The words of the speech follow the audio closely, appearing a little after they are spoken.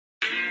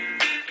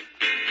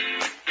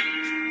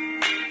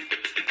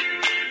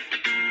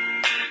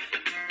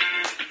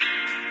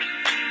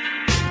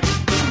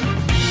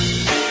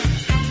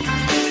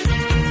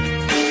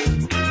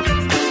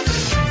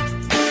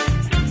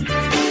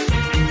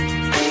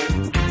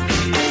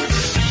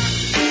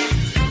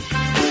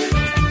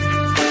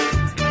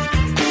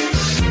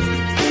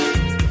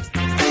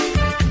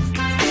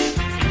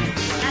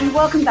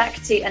welcome back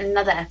to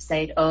another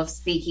episode of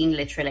Speaking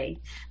Literally,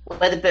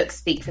 where the books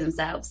speak for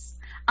themselves.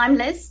 I'm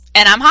Liz.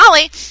 And I'm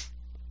Holly.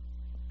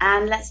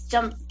 And let's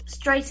jump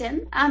straight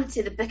in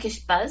to the bookish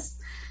buzz.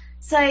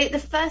 So the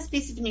first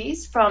piece of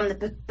news from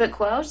the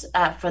book world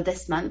for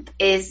this month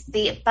is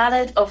the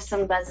Ballad of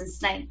Songbirds and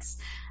Snakes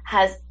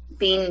has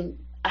been,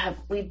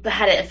 we've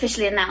had it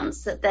officially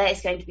announced that there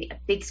is going to be a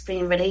big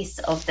screen release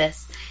of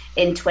this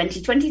in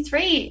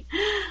 2023,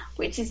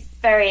 which is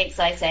very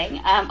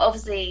exciting.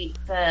 Obviously,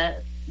 for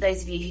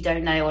those of you who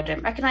don't know or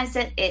don't recognise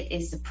it, it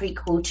is the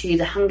prequel to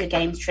the Hunger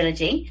Games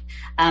trilogy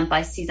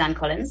by Suzanne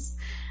Collins.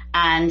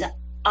 And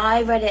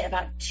I read it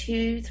about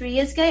 2-3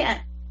 years ago, and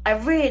I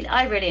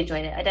really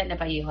enjoyed it. I don't know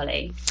about you,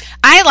 Holly.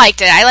 I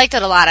liked it. I liked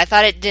it a lot. I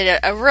thought it did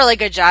a really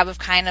good job of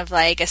kind of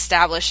like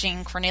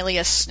establishing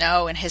Cornelius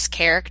Snow and his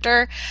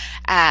character.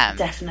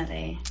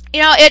 Definitely.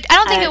 You know, I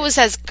don't think it was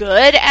as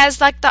good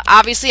as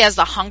obviously as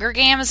the Hunger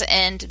Games,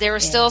 and there were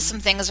still some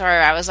things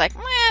where I was like,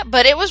 meh,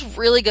 but it was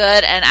really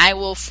good, and I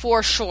will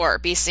for sure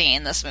be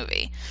seeing this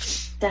movie.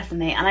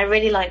 Definitely, and I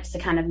really liked the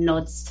kind of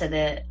nods to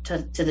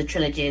the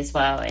trilogy as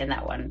well in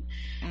that one.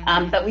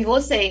 Mm-hmm. But we've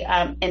also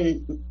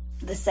in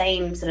the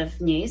same sort of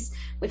news,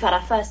 we've had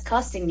our first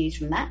casting news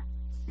from that,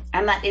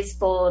 and that is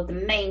for the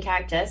main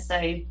character,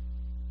 so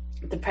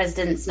the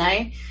President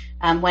Snow,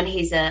 when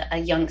he's a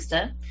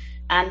youngster,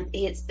 and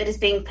it is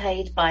being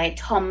played by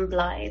Tom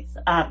Blythe,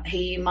 who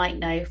you might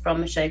know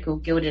from a show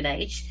called Gilded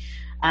Age.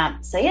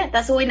 So yeah,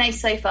 that's all we know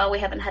so far. We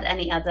haven't had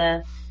any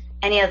other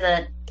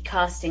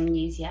casting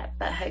news yet,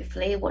 but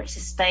hopefully watch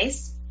this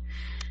space.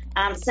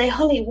 So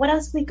Holly, what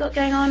else have we got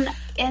going on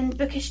in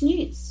bookish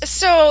news?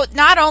 So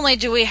not only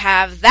do we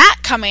have that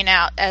coming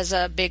out as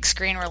a big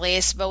screen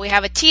release, but we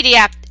have a TV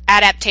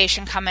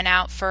adaptation coming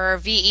out for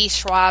V.E.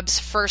 Schwab's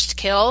First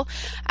Kill.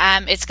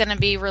 It's going to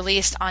be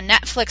released on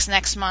Netflix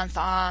next month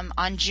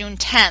on June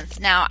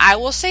 10th. Now, I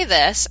will say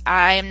this.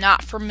 I am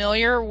not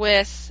familiar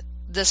with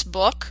this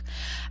book.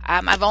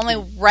 I've only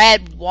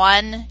read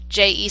one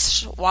J.E.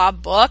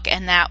 Schwab book,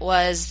 and that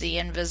was The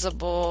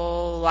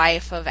Invisible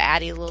Life of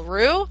Addie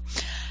LaRue.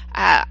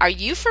 Are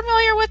you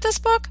familiar with this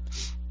book?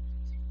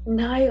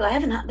 No, I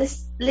haven't.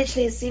 This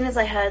literally, as soon as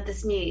I heard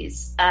this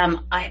news,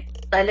 I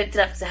looked it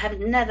up because I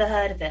haven't never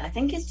heard of it. I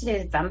think it's to do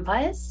with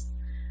vampires,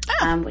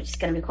 which is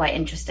going to be quite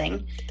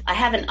interesting.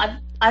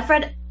 I've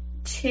read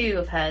 2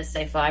 of hers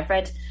so far. I've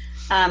read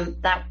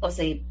that,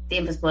 obviously, The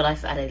Invisible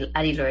Life of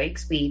Addie LaRue,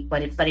 because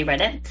Buddy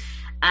read it.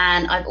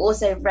 And I've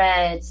also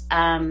read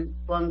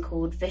one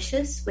called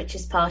Vicious, which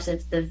is part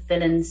of the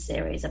Villains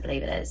series, I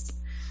believe it is.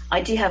 I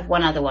do have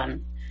one other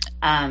one.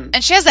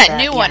 And she has that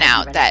new one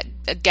out, that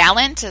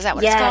Gallant, is that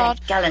what it's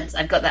called? Yeah, Gallant.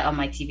 I've got that on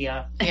my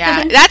TBR.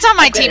 Yeah, that's on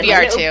my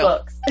TBR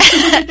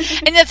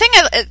too. And the thing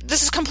is,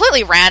 this is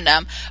completely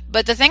random,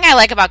 but the thing I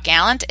like about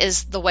Gallant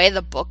is the way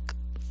the book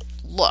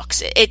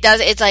looks.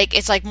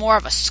 It's like more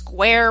of a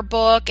square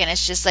book, and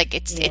it's just like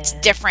it's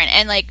different.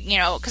 And like, you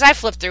know, because I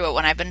flip through it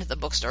when I've been to the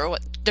bookstore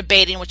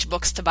debating which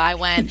books to buy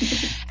when,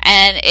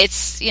 and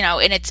it's, you know,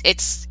 and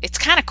it's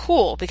kind of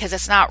cool because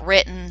it's not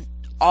written.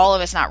 All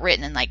of it's not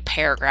written in like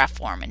paragraph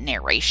form and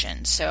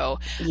narration. So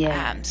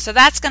so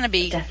that's going to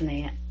be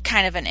definitely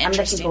kind of an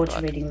interesting book.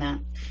 I'm looking forward to reading that.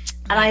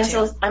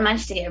 And I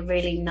managed to get a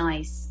really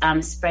nice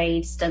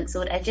sprayed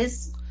stenciled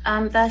edges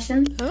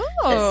version that's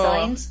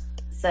signed.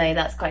 So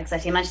that's quite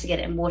exciting. I managed to get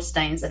it in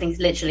Waterstones. I think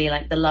it's literally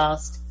like the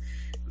last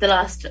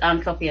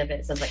copy of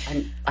it. So I was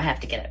like, I have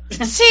to get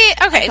it. See,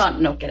 okay, I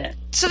can't not get it.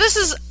 So this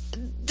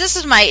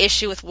is my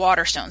issue with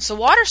Waterstones. So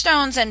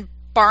Waterstones and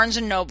Barnes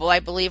and Noble, I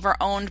believe, are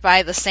owned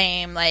by the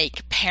same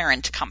like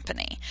parent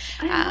company.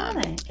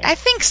 I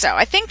think so.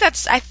 I think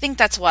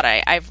that's what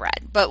I've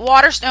read. But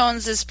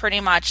Waterstones is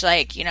pretty much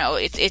like, you know,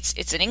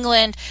 it's in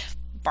England.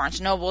 Barnes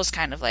and Noble is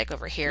kind of like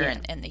over here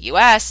in the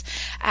U.S.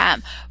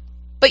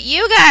 But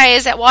you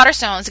guys at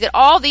Waterstones get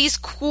all these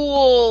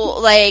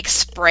cool, like,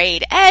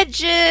 sprayed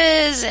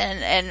edges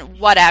and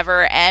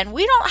whatever, and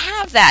we don't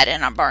have that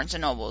in our Barnes &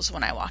 Nobles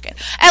when I walk in.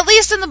 At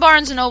least in the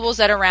Barnes & Nobles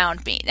that are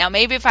around me. Now,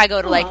 maybe if I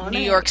go to, like, New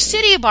York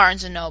City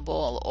Barnes &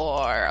 Noble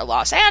or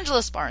Los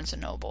Angeles Barnes &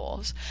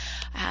 Nobles.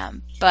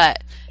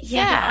 But,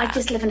 yeah. I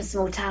just live in a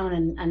small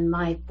town, and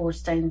my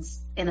Waterstones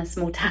in a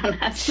small town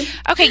has...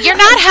 Okay, you're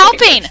not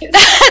helping.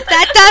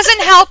 That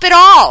doesn't help at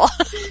all.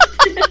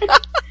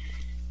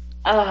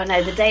 Oh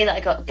no, the day that I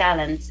got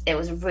Gallant, it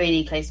was a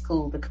really close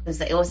call because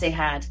they also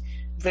had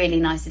really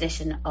nice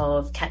edition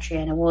of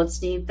Catriona Ward's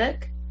new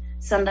book,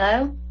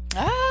 Sundial.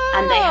 Oh.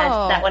 And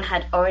that one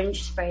had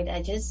orange sprayed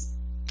edges.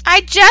 I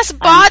just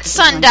bought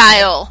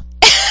Sundial,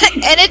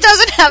 and it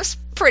doesn't have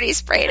pretty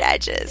sprayed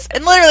edges.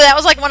 And literally, that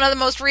was like one of the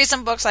most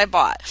recent books I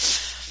bought.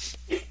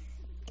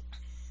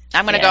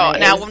 I'm going to go.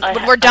 Now,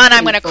 when we're done,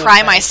 I'm going to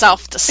cry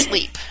myself to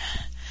sleep.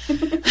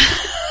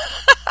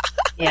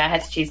 Yeah, I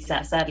had to choose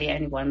that. Sadly,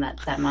 only one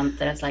that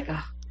month. And I was like,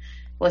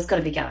 it's got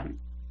to be Gallant.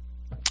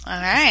 All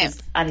right.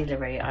 Addie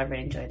LaRue, I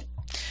really enjoyed.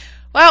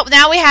 Well,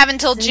 now we have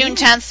until June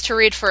 10th to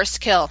read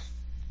First Kill.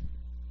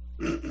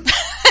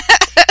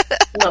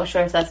 not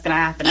sure if that's going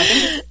to happen. I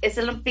think it's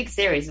a big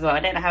series as well. I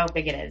don't know how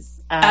big it is.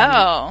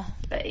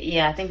 But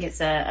yeah, I think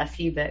it's a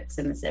few books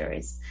in the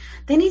series.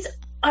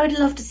 I would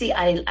love to see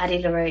Addie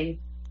LaRue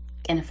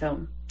in a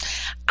film.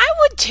 I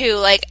would too.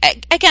 Like,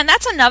 again,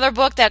 that's another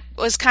book that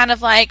was kind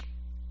of like,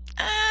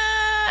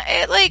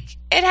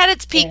 it had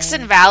its peaks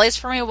and valleys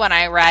for me when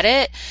I read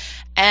it,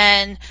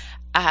 and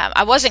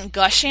I wasn't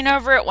gushing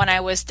over it when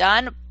I was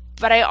done.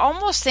 But I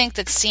almost think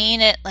that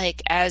seeing it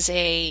like as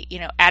a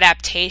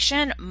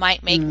adaptation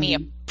might make me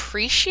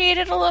appreciate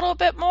it a little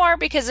bit more,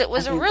 because it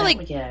was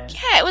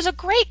it was a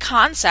great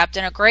concept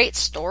and a great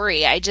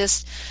story.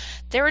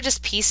 There were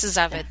just pieces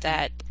of it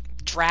that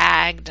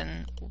dragged,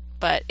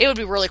 but it would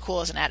be really cool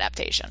as an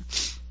adaptation.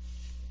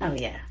 Oh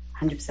yeah,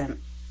 100%.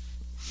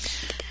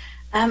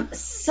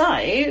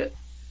 So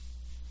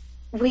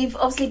we've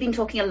obviously been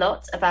talking a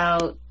lot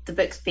about the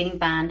books being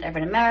banned over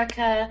in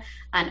America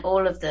and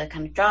all of the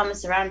kind of drama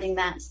surrounding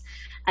that.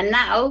 And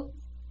now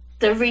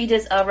the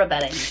readers are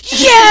rebelling.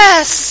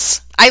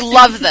 Yes! I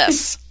love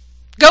this.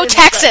 Go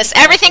Texas.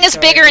 Everything is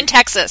bigger in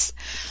Texas.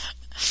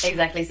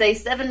 Exactly. So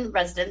 7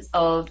 residents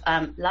of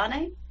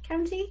Larned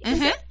County,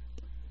 is it?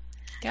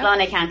 Yep.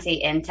 Larned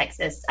County in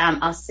Texas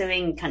are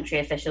suing county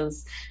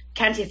officials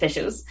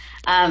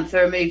for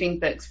removing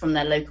books from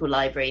their local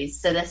libraries.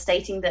 So they're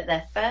stating that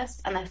their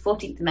First and their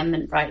 14th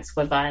Amendment rights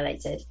were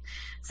violated.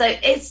 So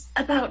it's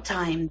about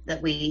time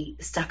that we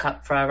stuck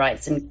up for our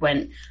rights and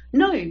went,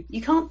 no,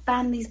 you can't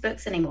ban these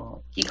books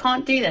anymore. You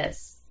can't do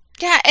this.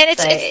 Yeah, and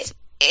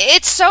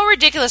it's so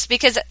ridiculous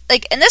because,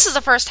 and this is the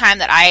first time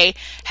that I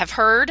have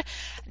heard.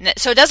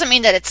 So it doesn't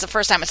mean that it's the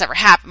first time it's ever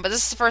happened, but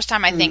this is the first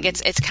time I think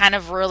it's kind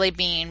of really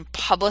being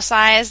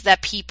publicized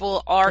that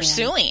people are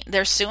suing.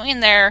 They're suing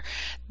their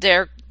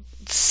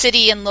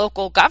city and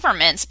local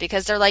governments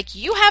because they're like,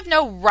 you have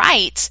no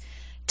right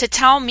to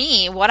tell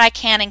me what I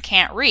can and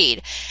can't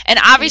read. And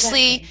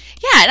obviously,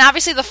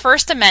 obviously the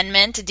First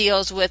Amendment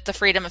deals with the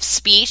freedom of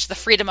speech, the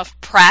freedom of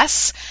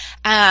press,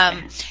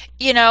 and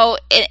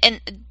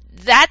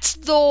that's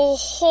the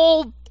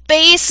whole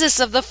basis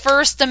of the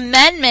First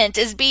Amendment,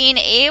 is being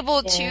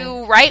able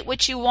to write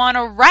what you want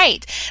to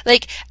write.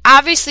 Like,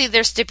 obviously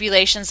there's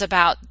stipulations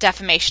about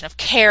defamation of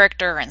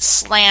character and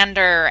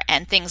slander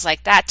and things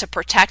like that to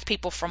protect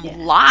people from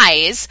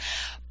lies.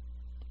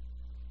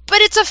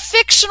 But it's a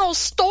fictional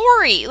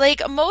story.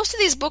 Like, most of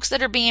these books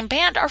that are being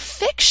banned are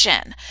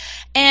fiction.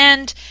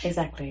 And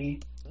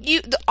exactly.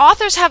 The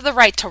authors have the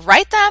right to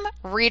write them.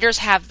 Readers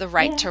have the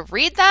right to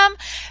read them.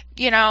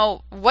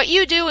 What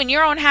you do in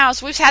your own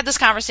house, we've had this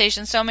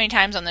conversation so many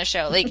times on this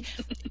show, like,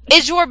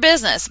 is your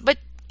business. But,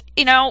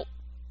 the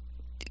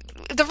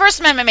First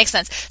Amendment makes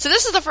sense. So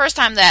this is the first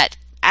time that,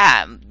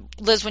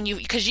 Liz,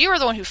 because you were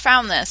the one who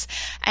found this,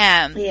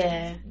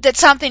 that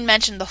something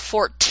mentioned the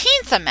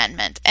 14th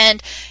Amendment.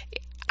 And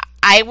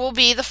I will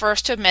be the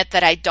first to admit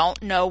that I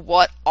don't know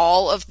what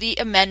all of the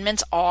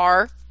amendments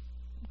are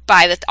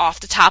off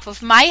the top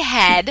of my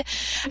head.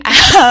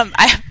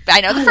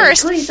 I know the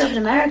first. Call yourself an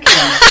American.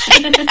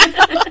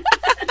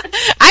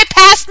 I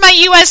passed my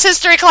U.S.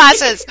 history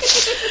classes.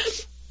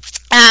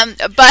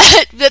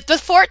 But the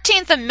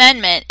 14th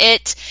Amendment,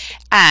 it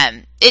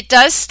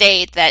does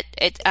state that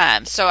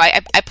so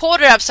I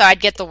pulled it up so I'd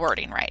get the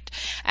wording right.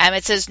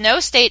 It says, no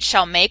state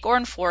shall make or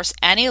enforce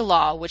any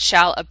law which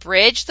shall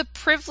abridge the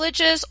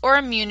privileges or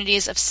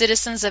immunities of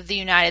citizens of the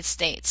United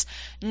States,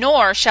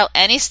 nor shall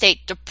any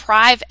state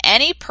deprive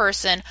any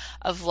person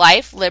of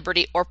life,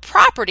 liberty, or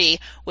property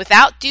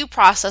without due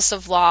process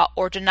of law,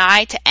 or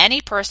deny to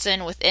any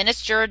person within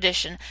its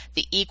jurisdiction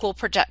the equal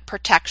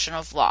protection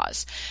of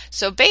laws.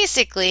 So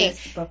basically,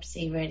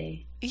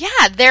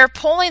 they're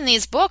pulling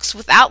these books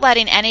without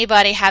letting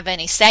anybody have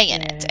any say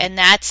in it. And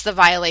that's the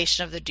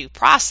violation of the due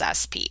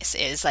process piece,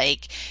 is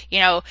like,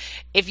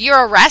 if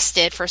you're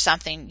arrested for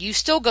something, you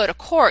still go to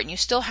court and you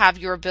still have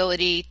your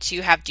ability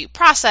to have due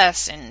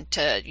process and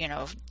to,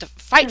 to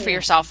fight for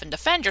yourself and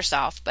defend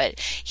yourself. But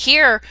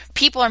here,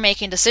 people are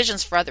making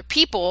decisions for other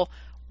people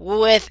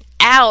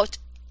without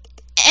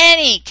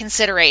any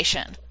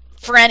consideration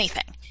for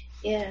anything.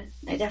 Yeah,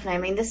 no, definitely.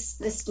 I mean,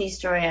 this news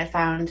story I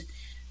found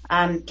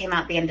came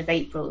out at the end of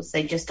April,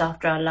 so just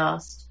after our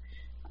last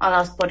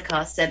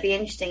podcast. So it'd be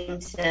interesting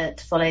to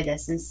follow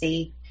this and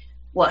see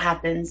what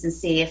happens and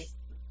see if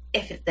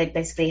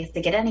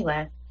they get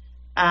anywhere.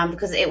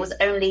 Because it was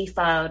only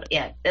filed,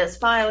 it was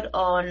filed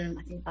on,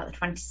 I think, about the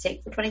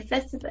 26th or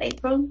 25th of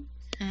April.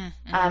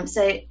 Mm-hmm.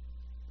 So,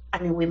 I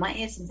mean, we might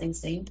hear something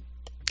soon.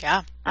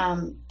 Yeah.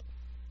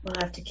 We'll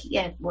have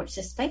to watch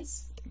this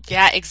space.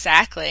 Yeah,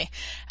 exactly.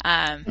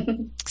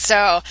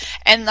 So,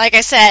 and like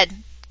I said,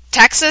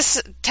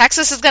 Texas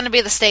is going to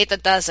be the state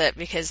that does it,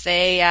 because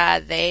they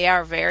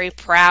are very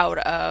proud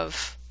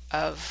of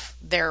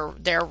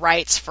their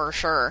rights for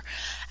sure,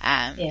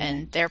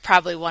 and they're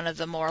probably one of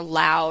the more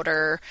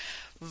louder,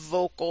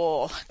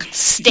 vocal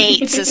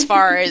states as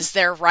far as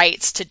their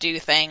rights to do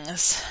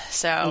things.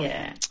 So,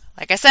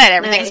 like I said,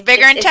 everything's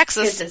bigger in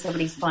Texas. It's good that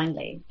somebody's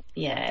finally,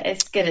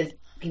 it's good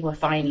people are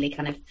finally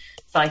kind of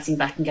fighting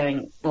back and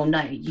going, well,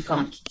 no, you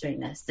can't keep doing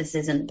this. This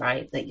isn't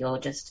right, that you're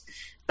just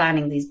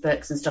banning these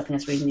books and stopping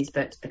us reading these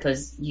books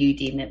because you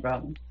deem it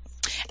wrong.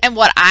 And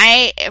what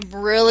I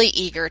am really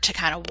eager to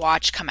kind of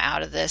watch come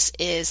out of this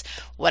is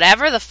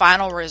whatever the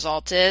final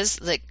result is,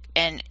 like,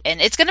 and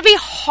it's going to be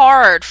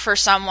hard for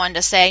someone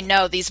to say,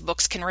 no, these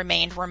books can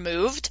remain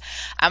removed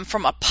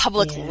from a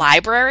public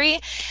library.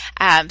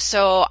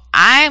 So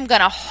I'm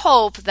going to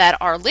hope that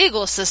our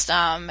legal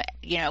system,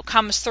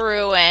 comes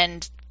through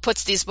and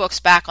puts these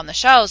books back on the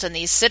shelves and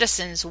these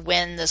citizens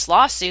win this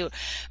lawsuit,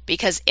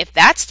 because if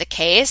that's the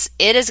case,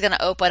 it is going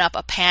to open up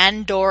a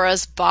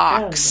Pandora's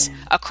box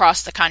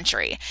across the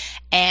country.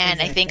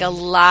 And I think a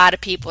lot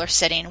of people are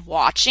sitting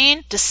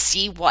watching to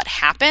see what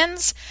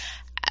happens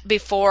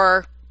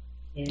before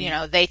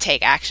they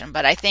take action.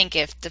 But I think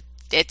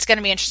it's going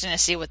to be interesting to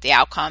see what the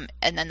outcome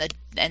and then the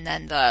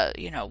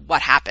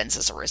what happens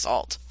as a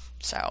result.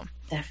 So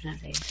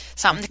definitely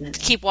something to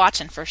keep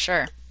watching for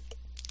sure.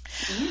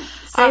 Yeah.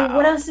 So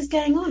what else is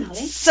going on,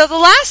 Holly? So the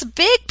last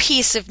big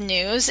piece of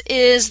news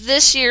is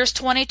this year's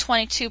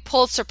 2022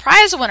 Pulitzer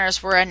Prize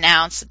winners were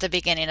announced at the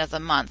beginning of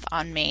the month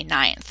on May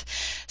 9th.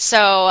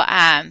 So,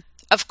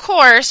 of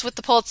course, with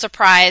the Pulitzer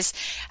Prize,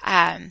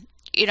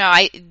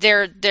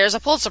 there's a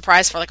Pulitzer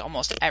Prize for like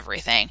almost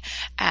everything.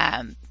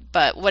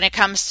 But when it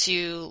comes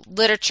to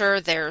literature,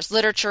 there's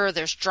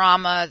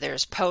drama,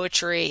 there's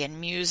poetry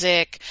and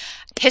music,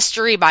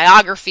 history,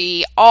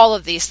 biography, all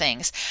of these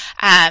things.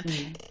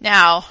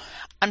 Now,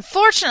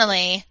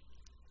 unfortunately,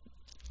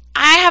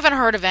 I haven't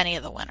heard of any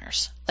of the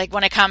winners, like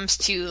when it comes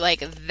to like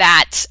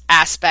that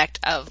aspect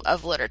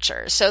of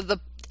literature.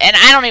 And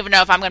I don't even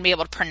know if I'm going to be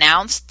able to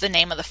pronounce the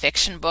name of the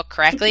fiction book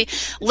correctly.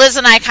 Liz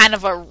and I kind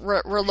of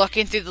were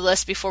looking through the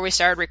list before we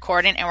started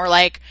recording, and we're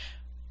like,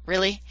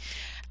 really?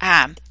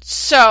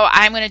 So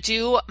I'm going to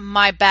do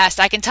my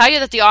best. I can tell you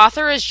that the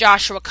author is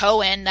Joshua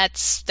Cohen.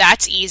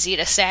 That's easy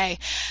to say.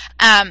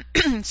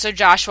 So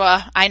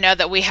Joshua, I know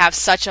that we have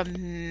such a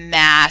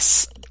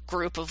mass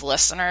group of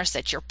listeners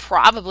that you're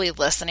probably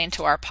listening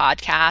to our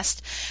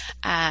podcast.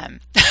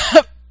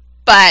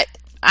 But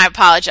I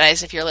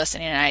apologize if you're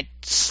listening and I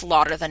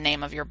slaughter the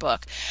name of your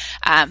book.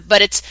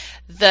 But it's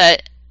the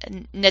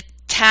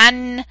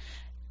Netanyahas.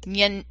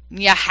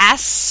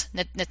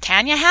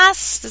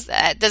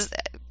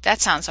 That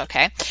sounds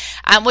okay.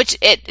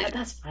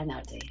 That's fine,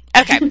 I'll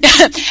Okay.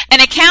 An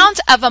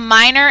account of a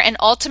minor and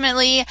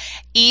ultimately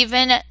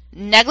even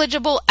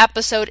negligible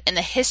episode in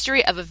the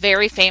history of a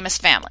very famous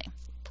family.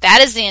 That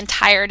is the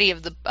entirety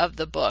of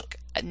the book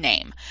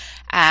name.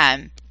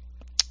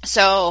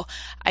 So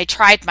I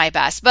tried my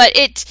best, but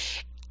it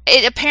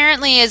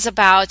apparently is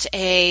about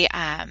a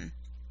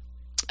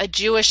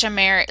Jewish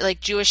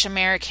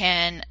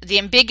American, the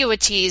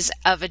ambiguities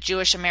of a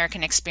Jewish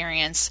American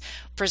experience,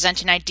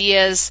 presenting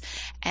ideas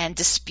and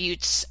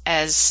disputes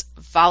as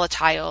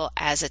volatile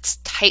as its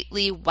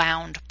tightly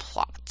wound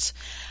plot.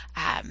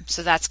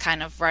 So that's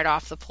kind of right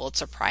off the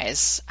Pulitzer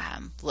Prize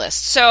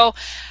list. So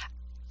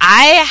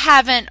I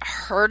haven't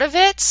heard of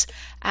it.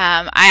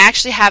 I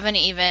actually haven't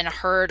even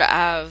heard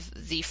of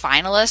the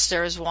finalists.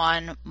 There was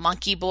one,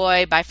 Monkey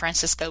Boy by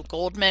Francisco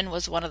Goldman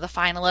was one of the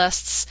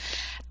finalists.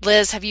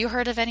 Liz, have you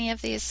heard of any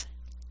of these?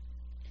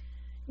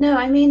 No,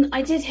 I mean,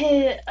 I did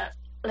hear,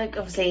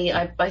 obviously,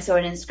 I saw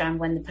on Instagram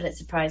when the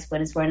Pulitzer Prize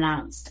winners were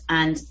announced,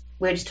 and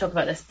we were just talking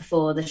about this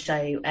before the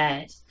show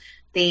aired.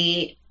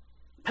 The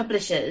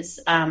publishers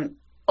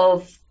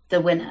of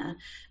the winner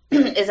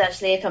is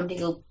actually a company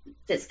called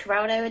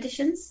Fitzcarraldo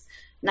Editions.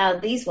 Now,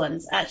 these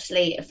ones,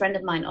 actually, a friend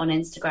of mine on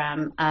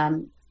Instagram,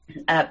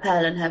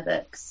 Pearl and Her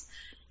Books,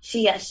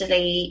 she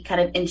actually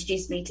kind of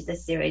introduced me to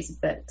this series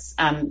of books,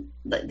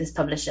 this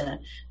publisher,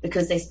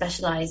 because they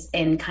specialize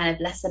in kind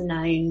of lesser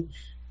known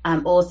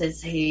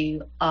authors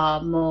who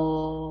are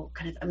more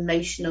kind of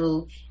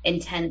emotional,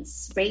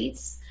 intense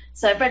reads.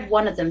 So I've read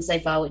one of them so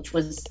far, which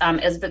was,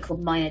 it was a book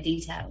called Minor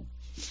Detail.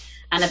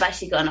 And I've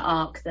actually got an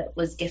ARC that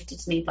was gifted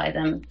to me by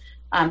them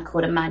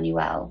called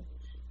Emmanuel.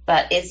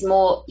 But it's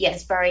more,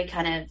 it's very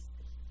kind of,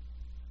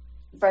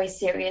 very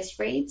serious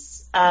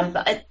reads.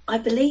 But I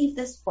believe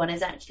this one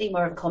is actually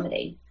more of a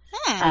comedy.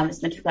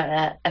 It's meant to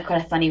be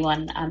quite a funny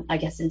one, I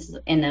guess, in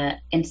an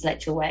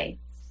intellectual way.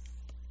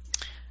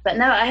 But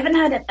no, I haven't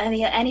had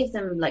any of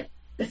them like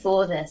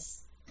before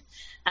this.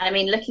 And I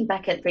mean, looking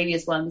back at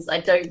previous ones, I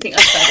don't think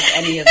I've heard of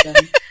any of them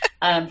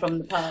from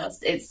the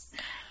past.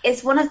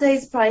 It's one of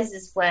those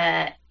prizes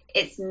where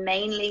it's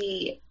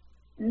mainly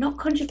not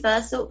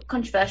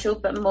controversial,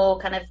 but more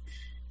kind of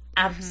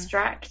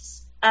abstract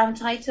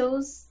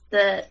titles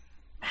that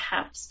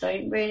perhaps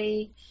don't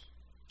really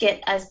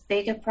get as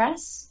big a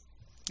press.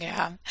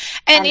 Yeah.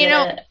 And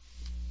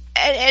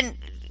and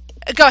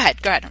go ahead.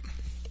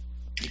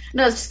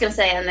 No, I was just going to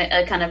say,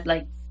 and kind of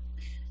like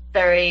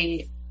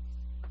very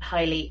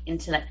highly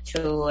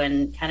intellectual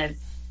and kind of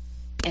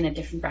in a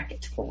different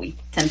bracket to what we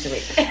tend to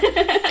read.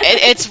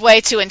 It's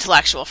way too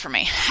intellectual for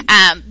me.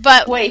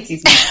 But way too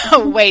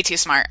smart. Way too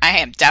smart. I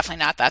am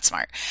definitely not that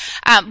smart.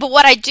 But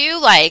what I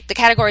do like, the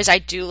categories I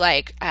do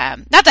like,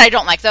 not that I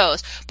don't like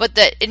those, but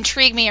that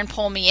intrigue me and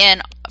pull me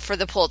in for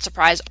the Pulitzer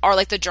Prize are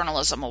like the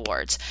journalism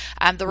awards,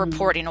 the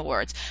reporting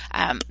awards.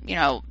 You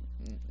know,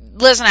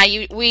 Liz and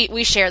I,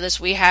 we share this.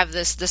 We have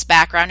this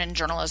background in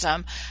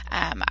journalism.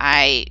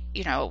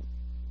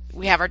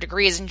 We have our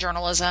degrees in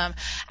journalism.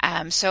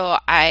 So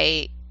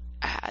I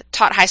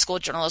taught high school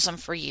journalism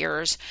for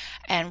years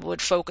and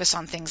would focus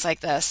on things like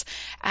this.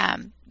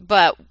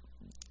 But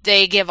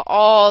they give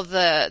all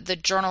the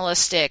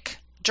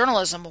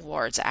journalism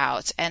awards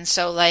out. And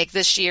so like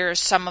this year,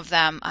 some of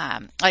them,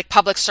 like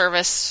public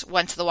service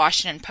went to the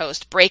Washington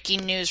Post,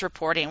 breaking news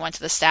reporting went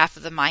to the staff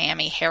of the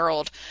Miami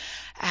Herald.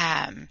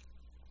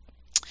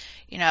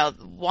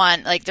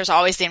 One, like there's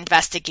always the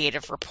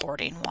investigative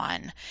reporting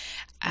one.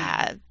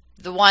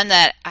 The one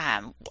that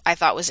I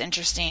thought was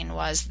interesting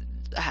was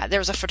there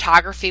was a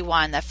photography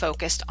one that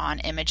focused on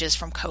images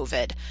from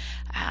COVID,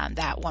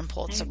 that won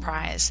Pulitzer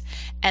Prize.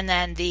 And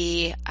then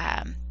the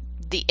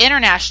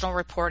international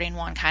reporting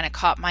one kind of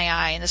caught my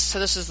eye. And this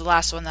is the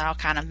last one that I'll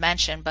kind of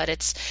mention, but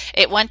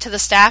it went to the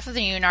staff of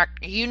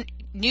the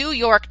New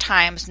York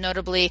Times,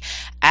 notably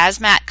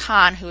Azmat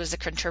Khan, who is a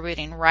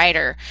contributing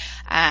writer,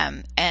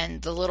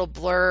 and the little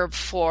blurb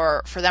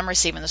for them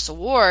receiving this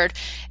award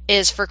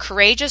is for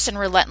courageous and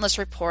relentless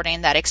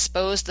reporting that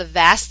exposed the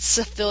vast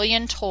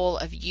civilian toll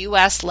of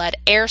U.S.-led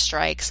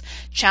airstrikes,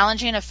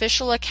 challenging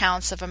official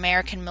accounts of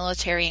American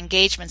military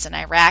engagements in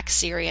Iraq,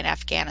 Syria, and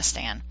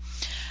Afghanistan.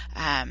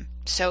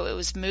 So it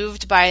was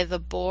moved by the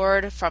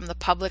board from the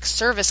public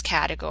service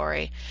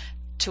category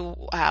to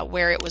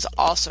where it was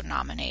also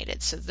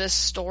nominated. So this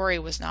story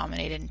was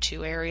nominated in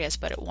 2 areas,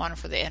 but it won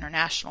for the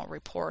international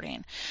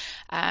reporting.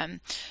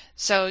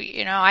 So,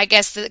 I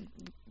guess the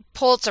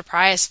Pulitzer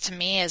Prize to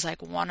me is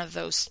like one of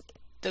those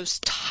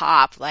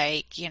top,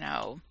 like,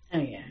 Oh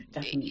yeah,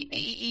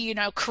 definitely.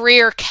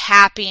 Career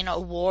capping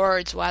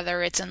awards,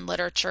 whether it's in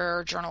literature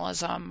or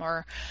journalism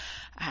or,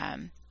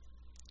 I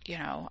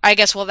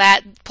guess,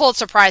 that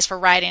Pulitzer Prize for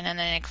writing, and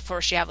then of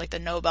course you have like the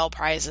Nobel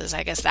Prizes.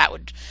 I guess that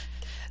would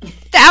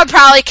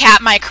probably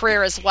cap my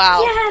career as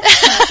well.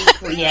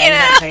 Exactly.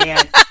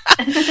 Yeah.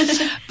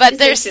 But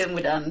there's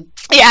we're done.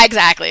 Yeah,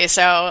 exactly.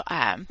 So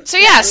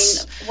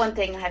yes. One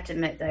thing I have to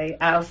admit though,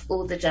 out of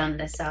all the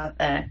journalists out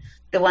there,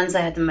 the ones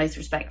I have the most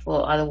respect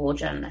for are the war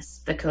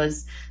journalists,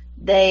 because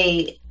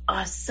they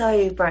are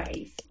so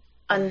brave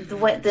and the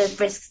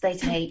risks they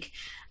take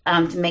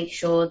to make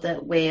sure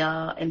that we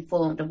are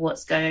informed of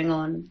what's going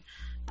on.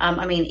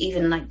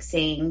 Even like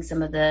seeing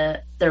some of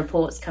the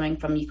reports coming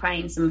from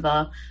Ukraine, some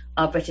of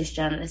our British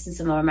journalists and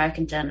some of our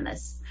American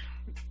journalists,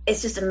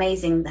 it's just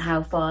amazing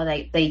how far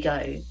they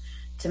go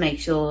to make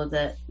sure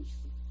that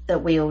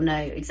we all know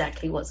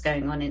exactly what's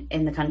going on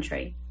in the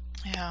country.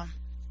 Yeah,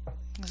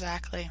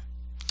 exactly.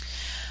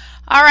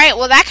 All right,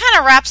 well, that kind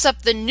of wraps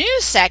up the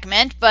news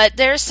segment, but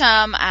there's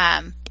some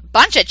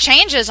bunch of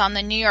changes on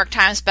the New York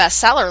Times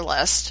bestseller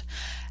list.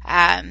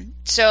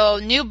 So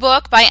new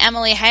book by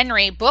Emily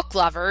Henry, Book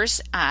Lovers.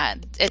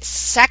 It's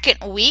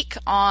second week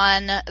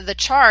on the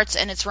charts,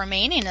 and it's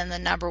remaining in the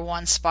number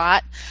 1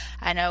 spot.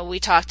 I know we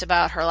talked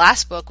about her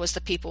last book was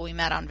The People We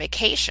Met on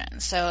Vacation.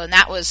 So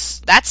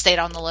that stayed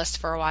on the list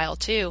for a while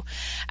too.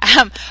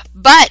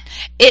 But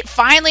it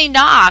finally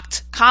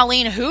knocked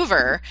Colleen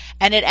Hoover,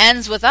 and It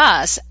Ends With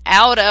Us,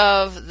 out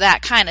of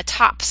that kind of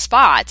top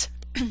spot.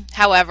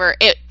 However,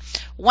 it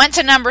went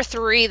to number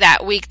 3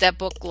 that week that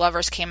Book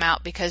Lovers came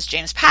out, because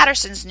James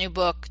Patterson's new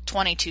book,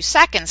 22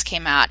 Seconds,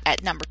 came out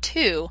at number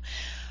 2.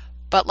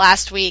 But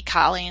last week,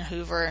 Colleen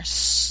Hoover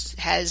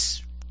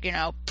has,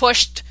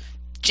 pushed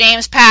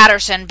James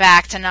Patterson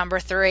back to number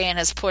 3 and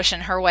is pushing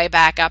her way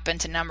back up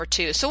into number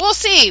 2. So we'll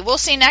see. We'll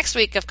see next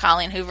week if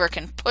Colleen Hoover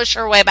can push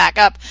her way back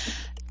up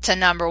to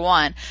number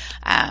 1.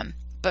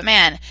 But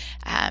man,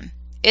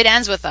 It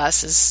Ends With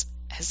Us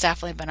has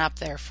definitely been up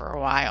there for a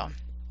while.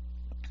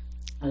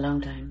 A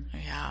long time.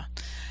 Yeah.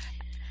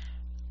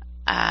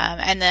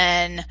 And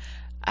then,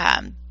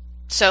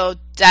 so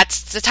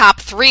that's the top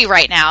 3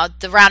 right now.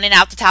 The rounding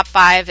out the top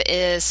 5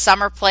 is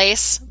Summer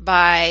Place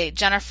by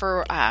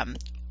Jennifer,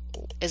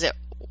 is it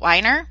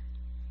Weiner?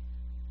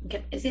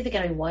 It's either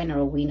going to be Weiner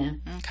or Weiner.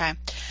 Okay.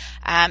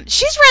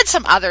 She's read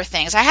some other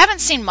things. I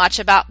haven't seen much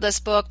about this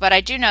book, but I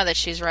do know that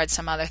she's read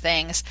some other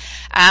things.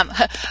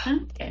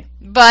 Okay.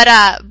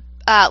 But,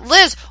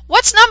 Liz,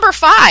 what's number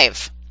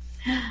 5?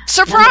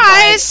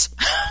 Surprise!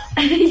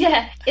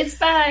 Yeah, it's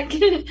back.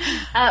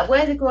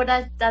 Where the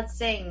Crawdads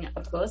Sing,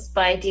 of course,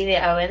 by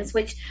Delia Owens,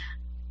 which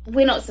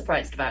we're not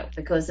surprised about,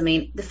 because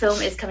the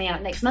film is coming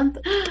out next month,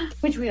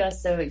 which we are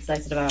so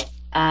excited about.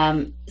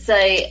 So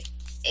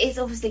it's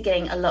obviously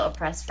getting a lot of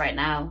press right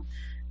now.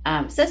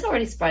 So it's not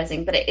really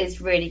surprising, but it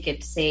is really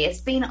good to see. It's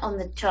been on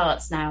the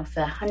charts now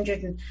for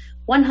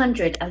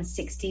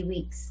 160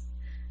 weeks.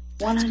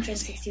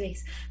 160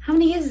 weeks. How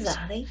many years is that,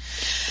 Ali?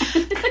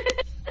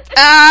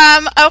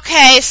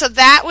 Okay, so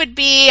that would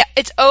be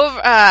it's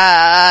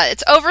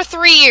over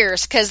 3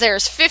 years because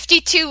there's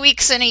 52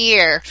 weeks in a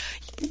year.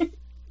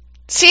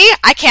 See,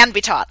 I can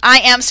be taught. I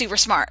am super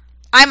smart.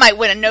 I might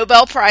win a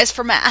Nobel Prize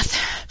for math.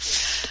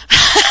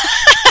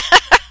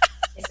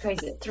 It's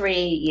crazy.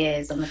 3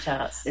 years on the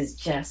charts is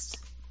just,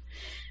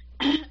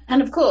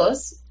 and of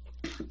course,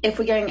 if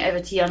we're going over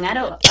to the young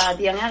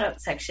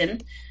adult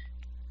section,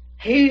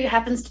 who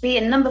happens to be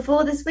in number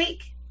 4 this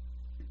week?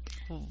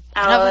 One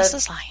of us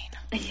is lying.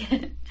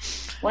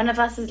 One of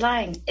us is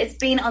lying. It's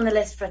been on the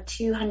list for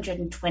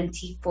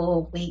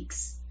 224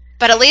 weeks.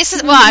 But at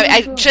least,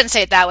 I shouldn't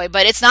say it that way,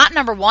 but it's not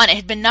number 1. It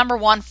had been number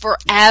 1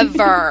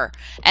 forever,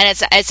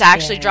 and it's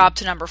actually dropped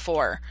to number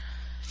 4.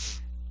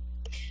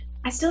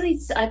 I still need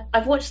to,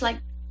 I've watched like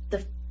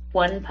the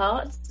one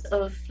part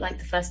of like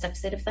the first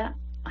episode of that.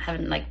 I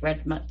haven't like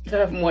read much. I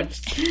haven't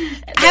watched.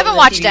 I haven't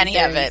watched any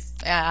of it.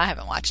 Yeah, I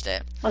haven't watched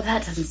it. Well,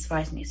 that doesn't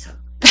surprise me at all.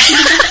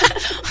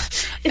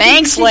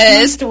 Thanks,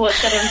 Liz. To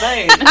watch that in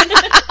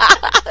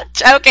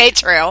Bone. Okay,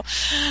 true.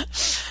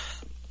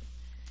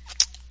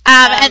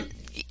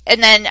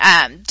 And then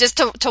just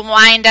to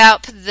wind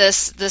up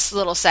this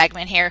little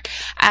segment here,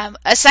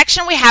 a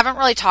section we haven't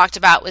really talked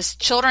about was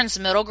children's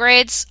middle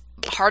grades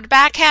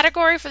hardback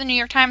category for the New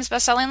York Times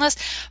bestselling list.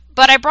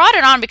 But I brought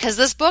it on because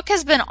this book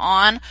has been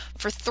on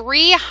for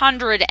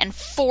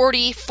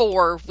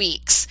 344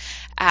 weeks.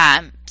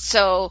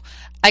 So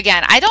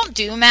again, I don't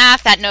do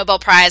math. That Nobel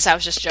Prize I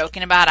was just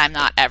joking about, I'm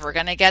not ever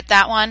going to get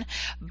that one.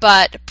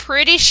 But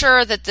pretty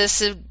sure that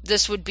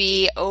this would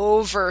be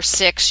over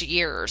 6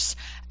 years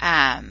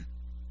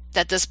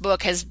that this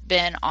book has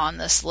been on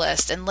this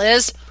list. And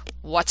Liz,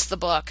 what's the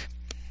book?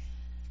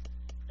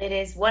 It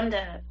is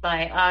Wonder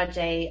by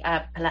R.J.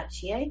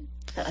 Palacio.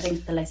 I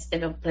think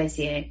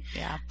Palacio.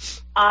 Yeah.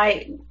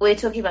 We're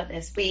talking about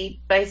this. We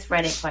both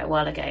read it quite a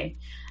while ago,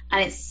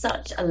 and it's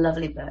such a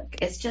lovely book.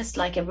 It's just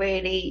like a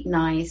really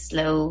nice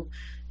little,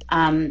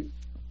 I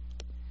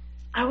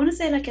want to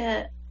say like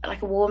a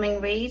warming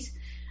read.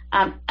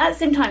 At the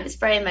same time, it's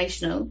very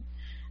emotional,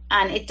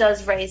 and it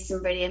does raise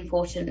some really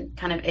important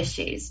kind of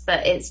issues.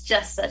 But it's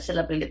just such a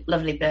lovely,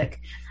 lovely book.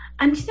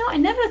 And you know, I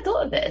never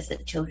thought of it as a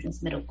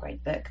children's middle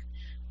grade book.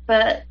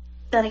 But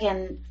then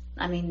again,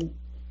 I mean,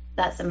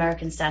 that's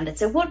American standard.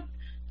 So what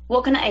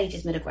kind of age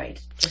is middle grade?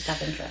 Just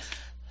out of interest.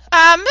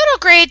 Middle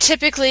grade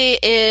typically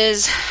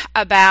is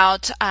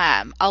about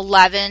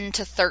 11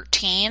 to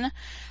 13.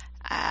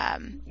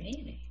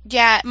 Really?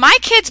 Yeah, my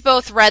kids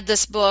both read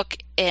this book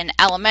in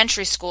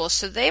elementary school,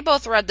 so they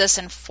both read this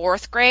in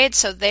 4th grade.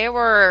 So they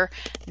were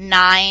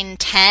 9,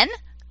 10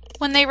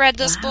 when they read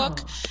this book.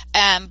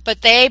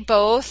 But they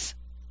both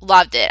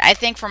loved it. I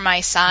think for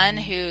my son,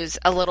 who's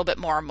a little bit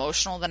more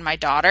emotional than my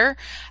daughter,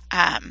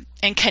 and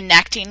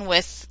connecting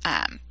with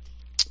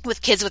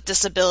kids with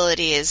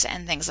disabilities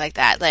and things like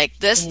that. Like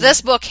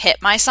this book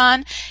hit my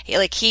son. He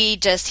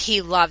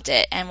loved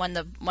it. And when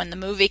the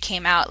movie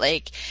came out,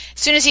 like as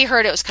soon as he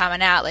heard it was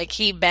coming out, like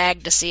he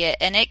begged to see it.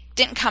 And it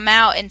didn't come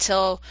out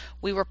until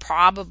we were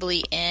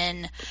probably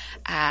in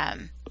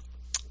when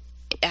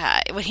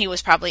he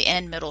was probably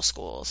in middle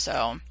school.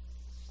 So.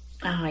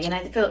 Oh, you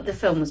know, the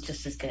film was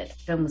just as good. The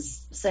film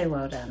was so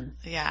well done.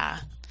 Yeah.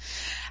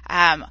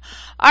 All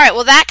right,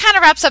 well, that kind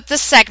of wraps up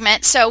this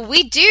segment. So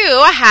we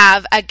do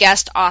have a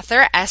guest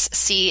author,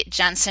 S.C.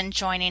 Jensen,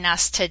 joining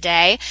us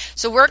today.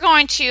 So we're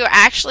going to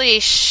actually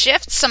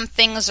shift some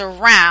things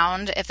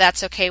around, if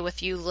that's okay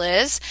with you,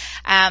 Liz,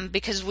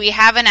 because we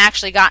haven't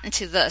actually gotten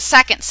to the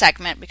second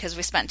segment because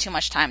we spent too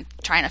much time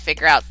trying to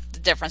figure out the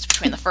difference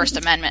between the First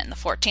Amendment and the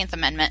 14th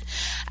Amendment.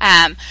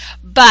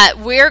 But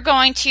we're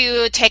going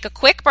to take a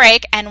quick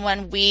break, and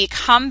when we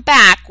come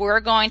back,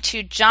 we're going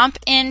to jump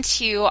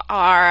into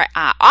our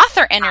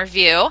author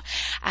interview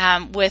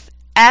with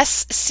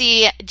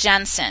S.C.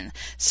 Jensen.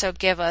 So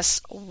give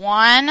us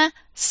 1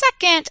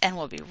 second, and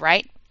we'll be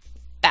right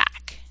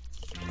back.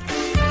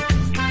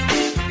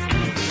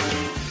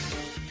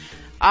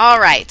 All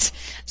right.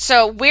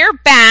 So we're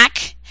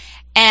back,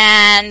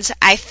 and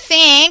I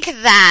think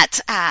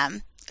that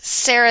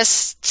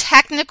Sarah's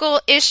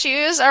technical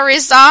issues are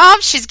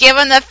resolved. She's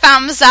given the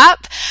thumbs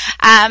up.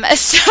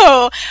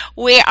 So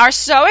we are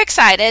so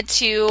excited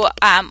to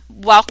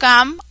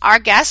welcome our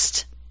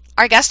guest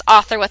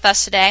author with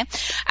us today.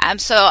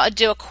 So I'll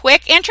do a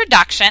quick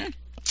introduction.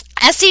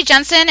 S.C.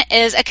 Jensen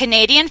is a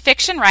Canadian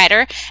fiction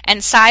writer and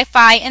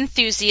sci-fi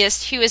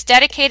enthusiast who is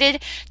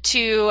dedicated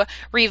to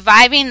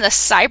reviving the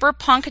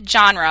cyberpunk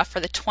genre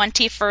for the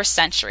 21st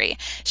century.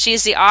 She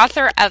is the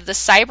author of the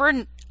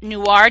cyber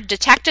noir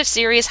detective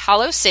series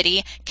Hollow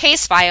City,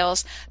 Case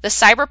Files, the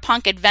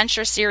cyberpunk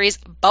adventure series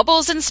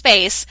Bubbles in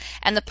Space,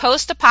 and the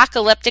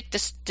post-apocalyptic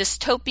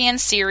dystopian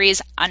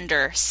series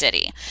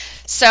Undercity.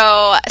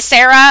 So,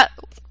 Sarah,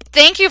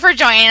 thank you for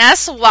joining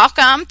us.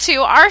 Welcome to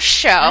our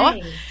show.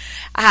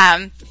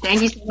 Hi.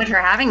 Thank you so much for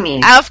having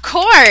me. Of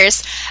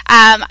course.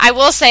 I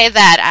will say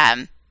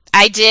that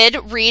I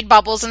did read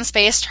Bubbles in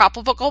Space,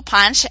 Tropical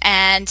Punch,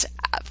 and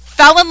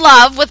fell in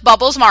love with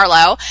Bubbles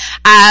Marlowe.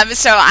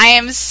 So I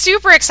am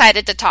super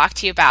excited to talk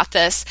to you about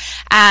this.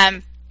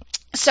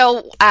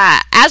 So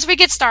as we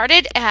get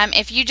started,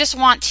 if you just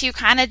want to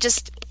kind of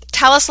just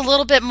tell us a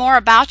little bit more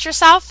about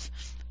yourself,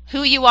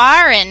 who you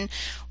are and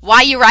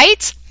why you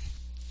write.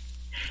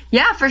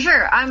 Yeah, for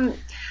sure.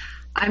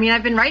 I mean,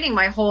 I've been writing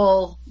my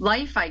whole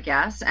life, I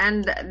guess,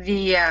 and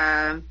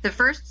the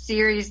first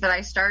series that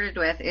I started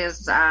with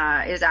is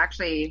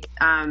actually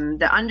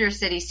the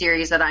Undercity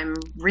series that I'm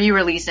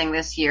re-releasing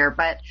this year.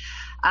 But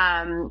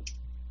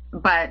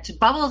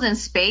Bubbles in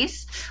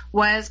Space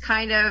was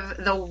kind of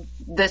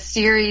the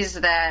series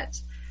that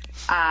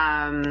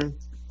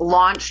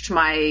launched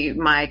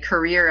my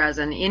career as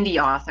an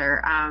indie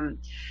author.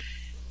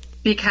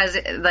 Because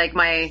like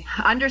my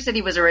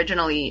Undercity was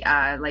originally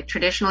like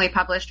traditionally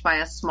published by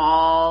a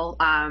small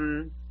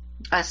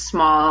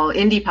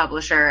indie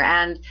publisher,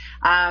 and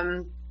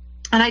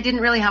I didn't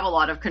really have a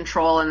lot of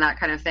control and that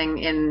kind of thing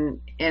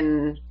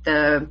in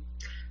the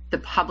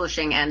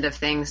publishing end of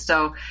things.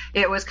 So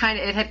it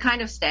had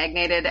kind of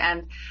stagnated,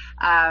 and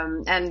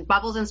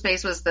Bubbles in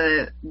Space was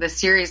the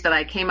series that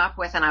I came up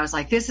with, and I was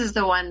like, this is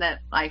the one that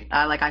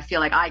I feel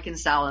like I can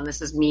sell, and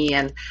this is me.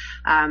 And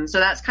so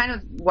that's kind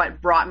of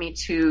what brought me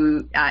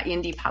to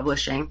indie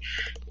publishing.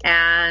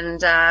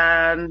 And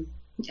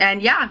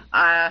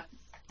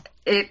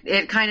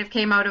it kind of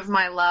came out of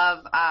my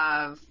love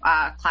of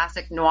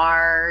classic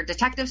noir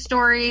detective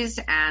stories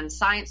and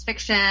science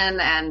fiction,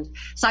 and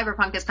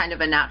cyberpunk is kind of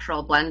a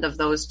natural blend of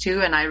those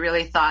two. And I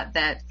really thought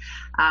that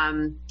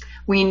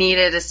we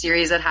needed a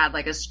series that had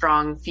like a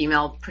strong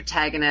female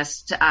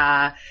protagonist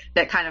that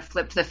kind of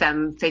flipped the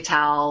femme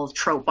fatale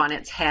trope on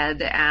its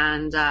head.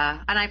 And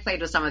I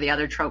played with some of the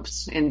other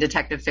tropes in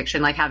detective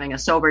fiction, like having a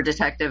sober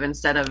detective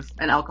instead of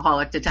an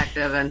alcoholic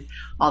detective and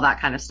all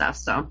that kind of stuff.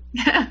 So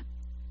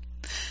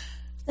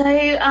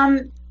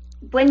So,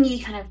 when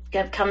you kind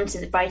of come to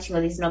the writing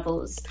of these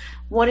novels,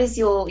 what is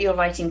your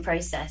writing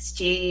process?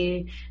 Do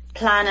you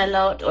plan a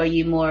lot, or are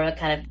you more a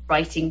kind of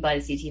writing by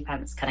the seat of your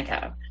pants kind of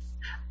girl?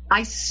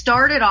 I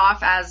started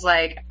off as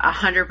like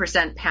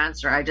 100%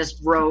 pantser. I just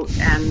wrote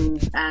and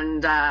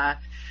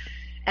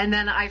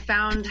then I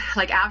found,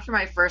 like, after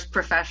my first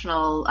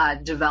professional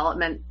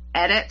development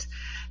edit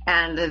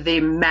and the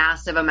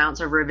massive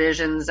amounts of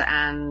revisions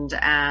and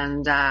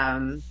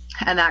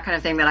that kind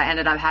of thing that I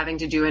ended up having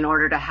to do in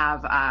order to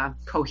have a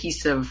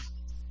cohesive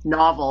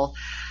novel,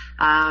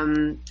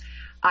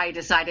 I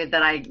decided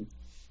that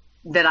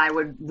I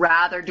would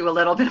rather do a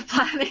little bit of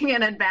planning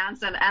in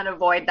advance and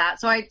avoid that.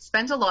 So I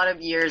spent a lot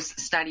of years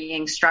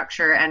studying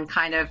structure, and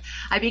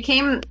I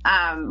became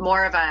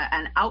more of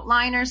an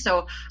outliner.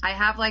 So I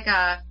have like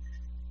a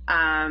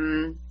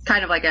kind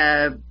of like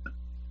a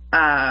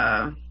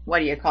what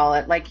do you call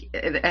it? Like,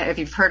 if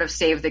you've heard of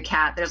Save the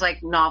Cat, there's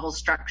like novel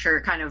structure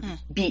kind of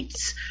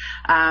beats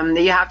that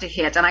you have to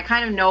hit. And I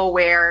kind of know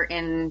where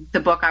in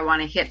the book I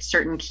want to hit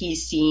certain key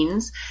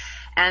scenes.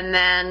 And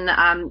then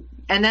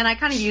I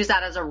kind of use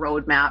that as a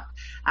roadmap,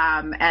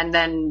 and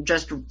then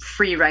just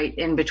free write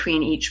in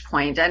between each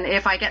point. And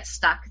if I get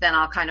stuck, then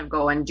I'll kind of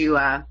go and do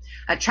a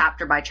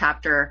chapter by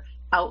chapter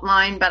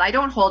outline, but I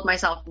don't hold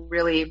myself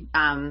really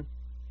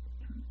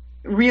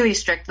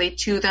strictly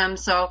to them.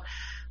 So,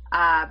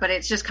 but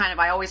it's just kind of,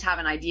 I always have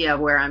an idea of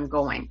where I'm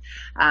going.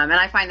 And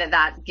I find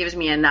that gives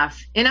me enough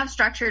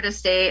structure to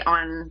stay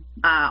on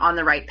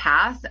the right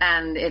path.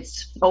 And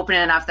it's open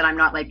enough that I'm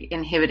not like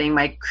inhibiting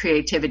my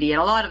creativity.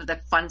 And a lot of the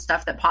fun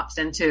stuff that pops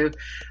into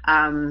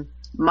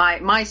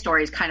my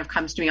stories kind of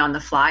comes to me on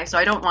the fly. So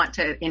I don't want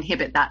to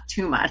inhibit that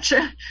too much,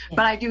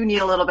 but I do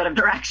need a little bit of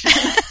direction.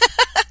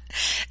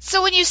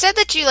 So when you said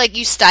that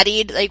you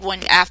studied, like,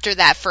 when after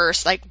that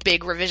first like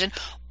big revision,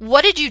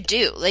 what did you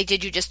do? Like,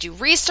 did you just do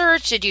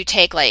research? Did you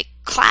take like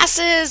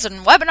classes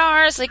and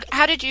webinars? Like,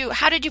 how did you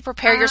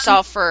prepare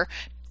yourself for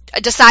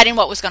deciding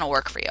what was going to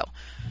work for you?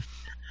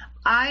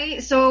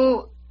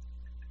 So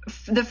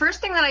the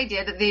first thing that I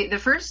did, the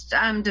first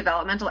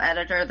developmental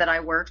editor that I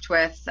worked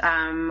with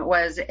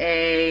was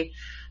a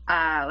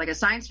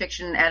science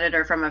fiction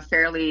editor from a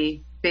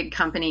fairly big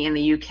company in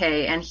the UK,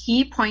 and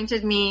he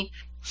pointed me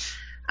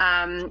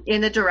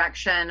in the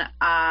direction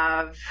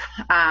of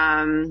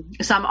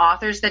some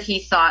authors that he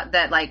thought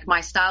that like my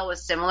style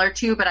was similar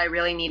to, but I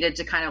really needed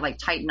to kind of like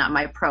tighten up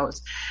my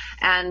prose.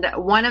 And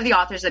one of the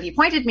authors that he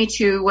pointed me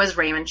to was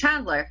Raymond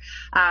Chandler,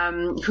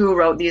 who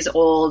wrote these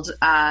old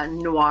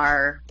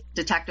noir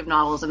detective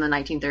novels in the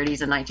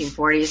 1930s and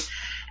 1940s.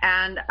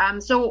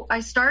 And so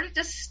I started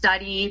to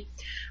study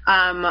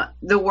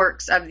the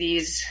works of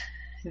these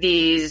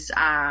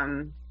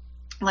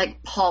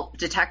like pulp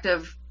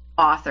detective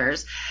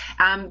authors,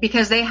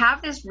 because they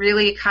have this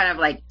really kind of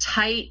like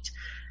tight,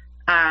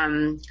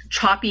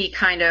 choppy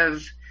kind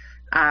of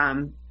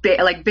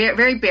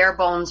very bare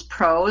bones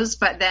prose,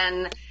 but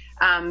then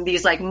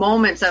these like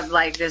moments of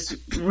like this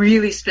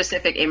really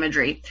specific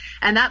imagery.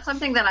 And that's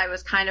something that I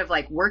was kind of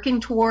like working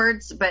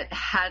towards, but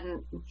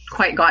hadn't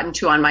quite gotten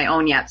to on my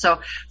own yet. So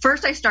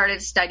first I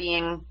started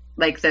studying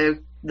like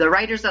the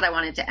writers that I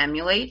wanted to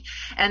emulate.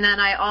 And then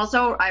I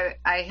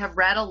have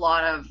read a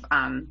lot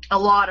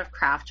of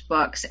craft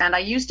books, and I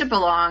used to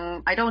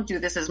belong, I don't do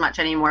this as much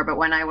anymore, but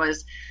when I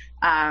was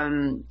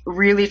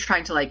really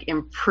trying to like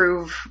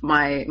improve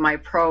my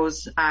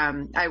prose.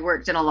 I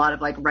worked in a lot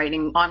of like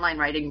online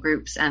writing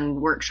groups and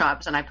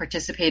workshops, and I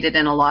participated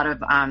in a lot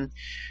of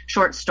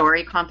short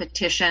story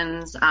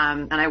competitions.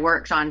 And I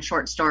worked on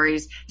short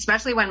stories,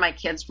 especially when my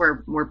kids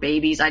were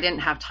babies. I didn't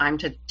have time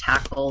to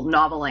tackle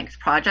novel length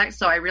projects,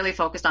 so I really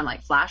focused on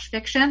like flash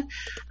fiction,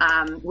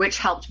 which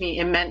helped me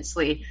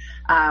immensely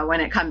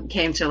when it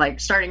came to like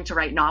starting to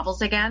write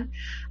novels again.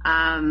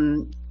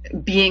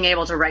 Being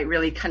able to write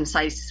really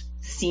concise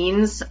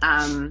scenes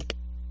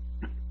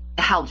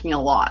helped me a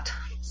lot.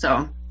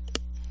 So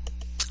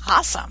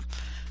awesome.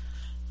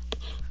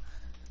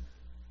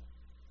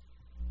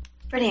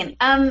 Brilliant.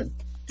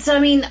 So I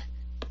mean,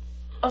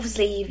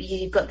 obviously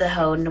you've got the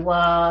whole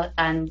noir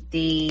and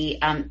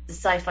the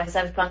sci-fi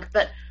cyberpunk,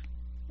 but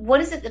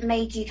what is it that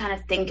made you kind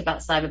of think about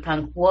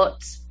cyberpunk?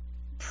 What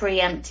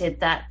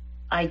preempted that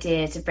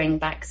idea to bring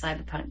back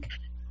cyberpunk?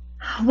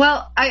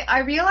 Well,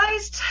 I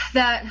realized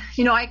that,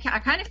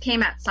 I kind of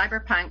came at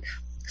cyberpunk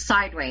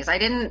sideways. I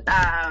didn't,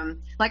 I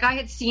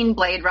had seen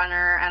Blade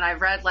Runner, and I've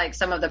read like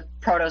some of the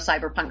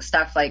proto-cyberpunk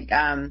stuff, like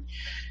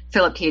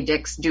Philip K.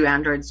 Dick's Do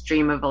Androids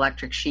Dream of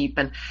Electric Sheep,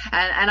 and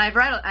I've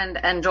read and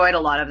enjoyed a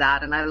lot of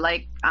that, and I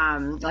like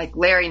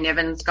Larry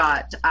Niven's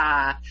got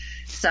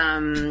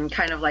some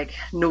kind of like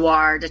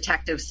noir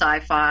detective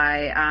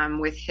sci-fi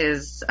with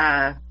his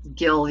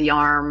Gil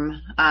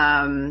Yarm,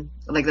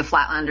 like the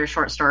Flatlander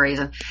short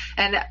stories,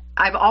 and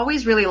I've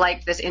always really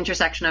liked this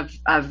intersection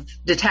of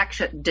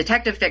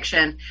detective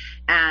fiction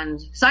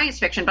and science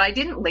fiction, but I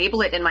didn't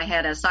label it in my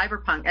head as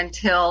cyberpunk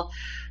until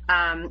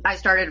I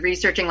started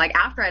researching. Like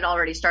after I'd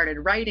already started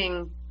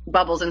writing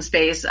Bubbles in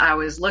Space, I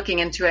was looking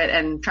into it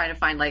and trying to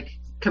find like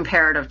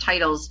comparative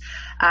titles,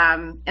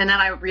 and then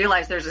I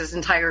realized there's this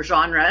entire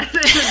genre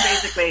that is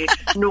basically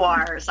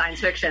noir science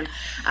fiction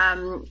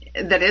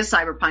that is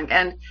cyberpunk,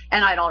 and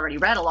I'd already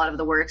read a lot of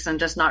the works and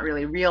just not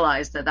really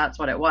realized that that's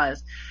what it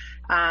was.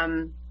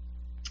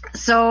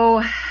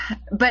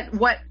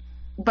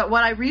 But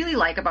what I really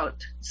like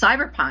about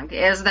cyberpunk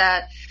is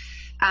that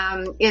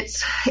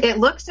it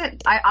looks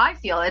at, I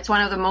feel it's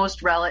one of the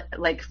most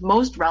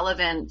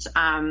relevant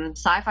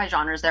sci-fi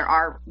genres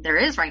there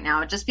is right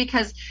now, just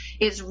because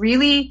it's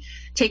really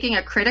taking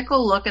a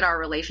critical look at our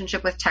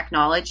relationship with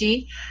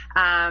technology.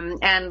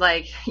 And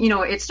like,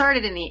 it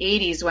started in the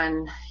 80s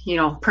when,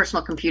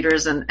 personal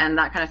computers and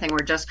that kind of thing were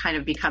just kind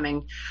of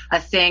becoming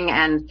a thing,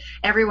 and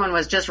everyone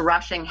was just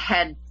rushing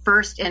head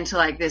first into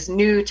like this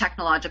new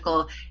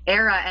technological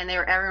era, and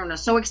everyone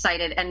was so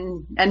excited,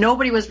 and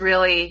nobody was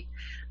really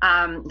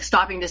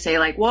stopping to say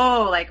like,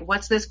 whoa, like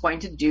what's this going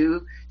to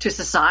do to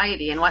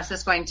society, and what's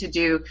this going to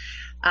do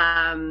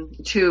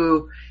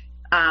to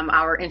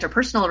our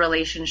interpersonal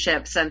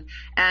relationships, and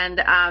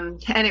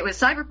it was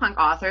cyberpunk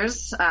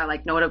authors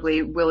like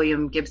notably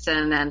William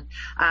Gibson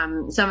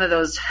and some of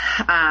those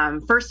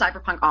first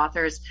cyberpunk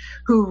authors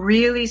who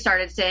really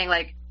started saying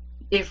like,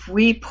 if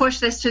we push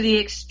this to the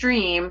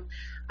extreme,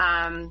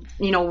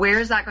 where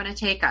is that going to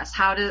take us?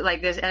 How do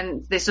like this?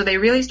 And so they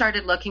really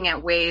started looking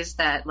at ways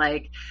that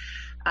like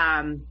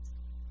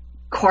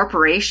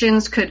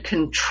corporations could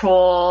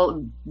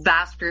control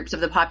vast groups of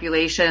the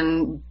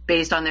population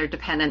based on their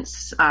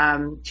dependence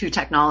to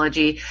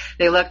technology.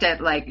 They looked at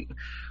like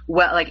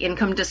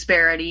income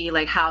disparity,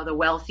 like how the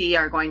wealthy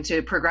are going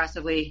to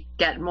progressively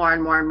get more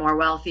and more and more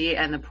wealthy,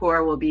 and the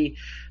poor will be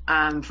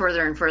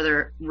further and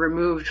further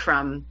removed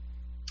from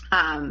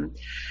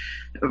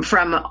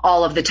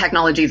all of the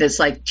technology that's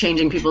like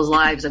changing people's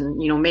lives and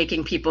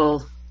making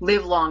people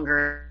live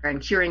longer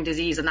and curing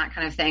disease and that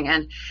kind of thing.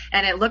 And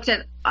it looked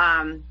at,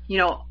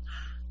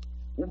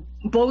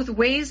 both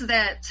ways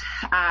that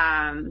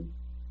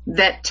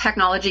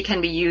technology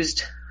can be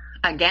used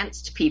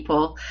against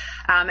people,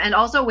 and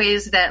also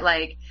ways that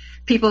like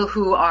people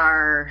who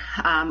are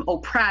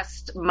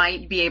oppressed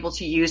might be able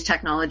to use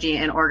technology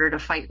in order to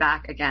fight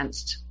back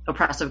against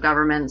oppressive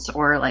governments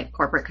or like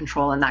corporate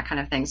control and that kind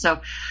of thing. So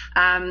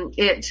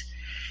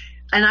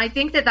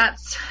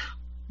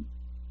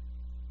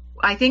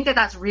I think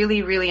that's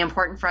really, really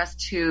important for us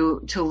to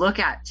look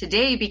at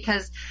today,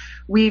 because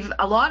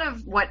a lot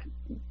of what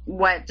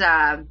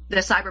the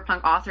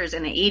cyberpunk authors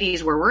in the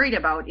 80s were worried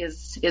about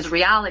is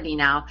reality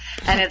now.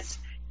 And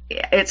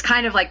it's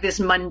kind of like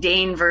this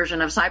mundane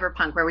version of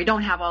cyberpunk where we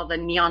don't have all the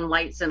neon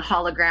lights and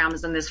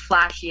holograms and this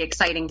flashy,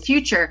 exciting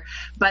future,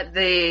 but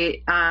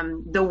the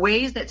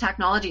ways that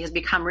technology has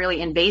become really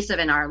invasive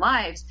in our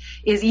lives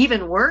is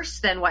even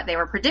worse than what they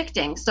were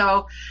predicting.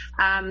 So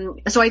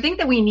I think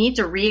that we need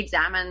to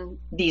re-examine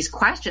these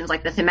questions,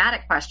 like the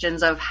thematic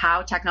questions of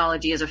how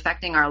technology is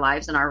affecting our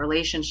lives and our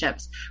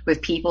relationships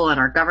with people and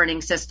our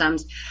governing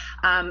systems,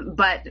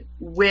 but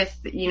with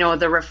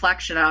the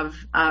reflection of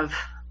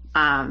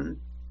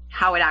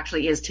how it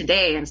actually is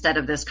today, instead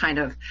of this kind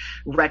of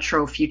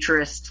retro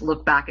futurist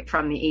look back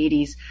from the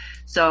 80s.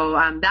 So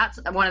that's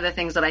one of the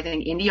things that I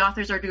think indie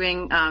authors are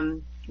doing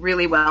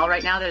really well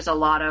right now. There's a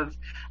lot of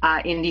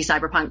indie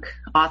cyberpunk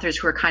authors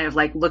who are kind of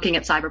like looking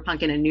at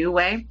cyberpunk in a new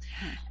way.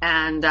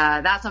 And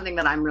that's something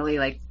that I'm really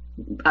like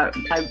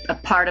a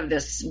part of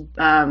this,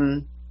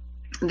 the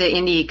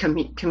indie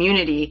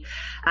community.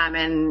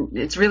 And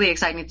it's really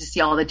exciting to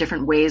see all the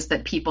different ways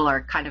that people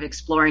are kind of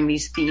exploring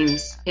these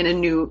themes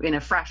in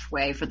a fresh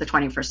way for the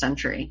 21st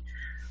century.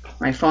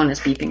 My phone is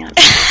beeping at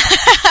me.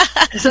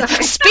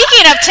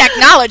 Speaking of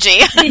technology,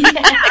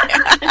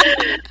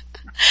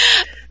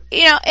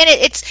 and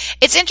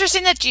it's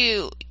interesting that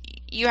you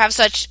have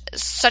such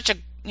a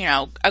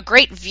a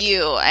great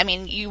view. I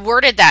mean, you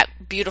worded that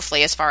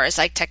beautifully as far as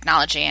like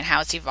technology and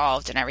how it's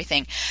evolved and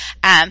everything.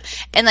 And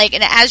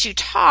as you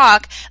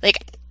talk,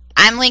 like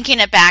I'm linking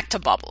it back to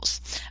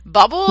Bubbles.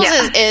 Bubbles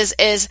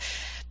is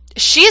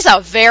she's a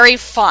very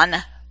fun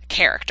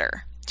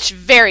character. She's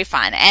very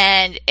fun,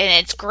 and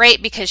it's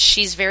great because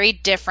she's very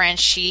different.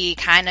 She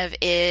kind of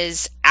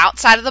is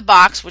outside of the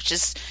box, which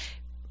is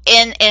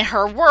in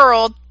her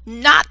world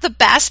not the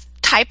best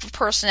type of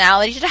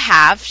personality to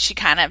have. She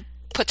kind of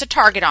puts a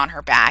target on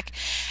her back.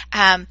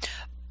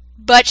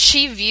 But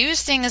she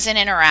views things and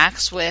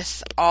interacts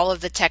with all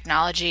of the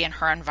technology in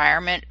her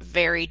environment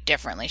very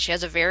differently. She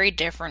has a very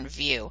different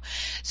view.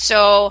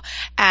 So,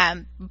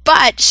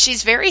 but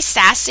she's very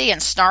sassy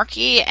and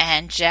snarky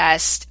and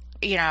just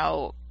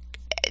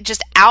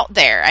out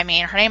there. I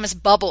mean, her name is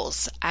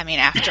Bubbles. I mean,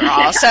 after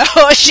all, so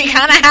she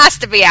kind of has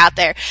to be out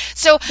there.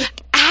 So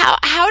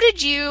how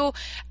did you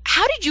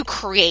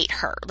create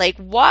her? Like,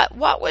 what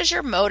was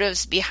your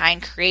motives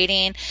behind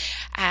creating,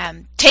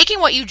 taking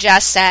what you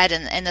just said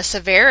and the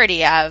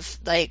severity of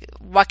like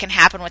what can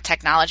happen with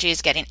technology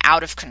is getting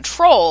out of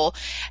control.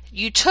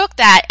 You took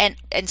that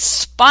and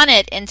spun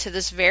it into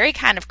this very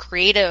kind of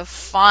creative,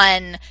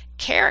 fun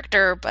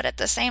character, but at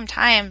the same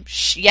time,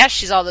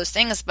 she's all those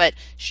things, but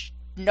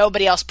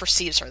nobody else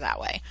perceives her that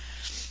way.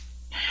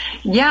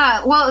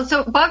 Yeah, well,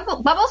 so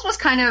Bubbles was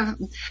kind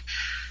of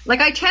like,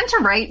 I tend to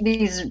write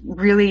these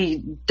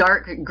really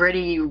dark,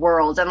 gritty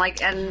worlds,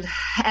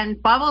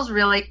 and Bubbles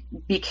really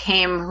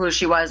became who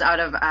she was out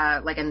of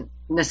like a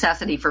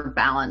necessity for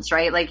balance,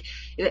 right? Like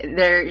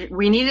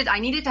I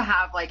needed to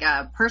have like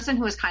a person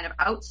who was kind of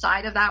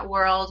outside of that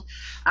world,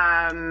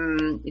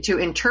 to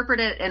interpret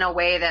it in a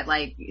way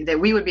that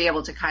we would be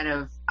able to kind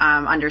of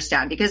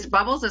understand, because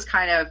Bubbles is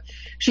kind of,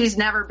 she's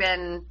never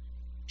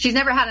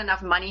had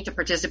enough money to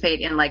participate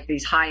in like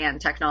these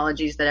high-end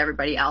technologies that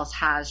everybody else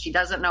has. She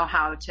doesn't know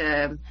how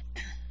to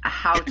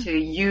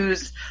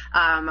use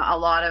a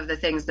lot of the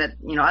things that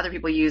other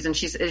people use, and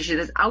she's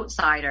this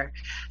outsider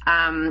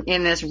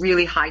in this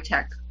really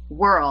high-tech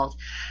world,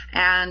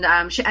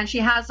 and she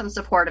has some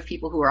support of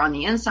people who are on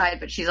the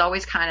inside, but she's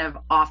always kind of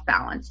off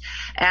balance.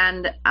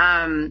 And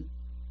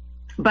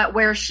but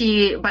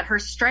her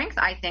strength,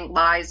 I think,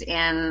 lies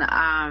in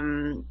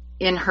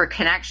her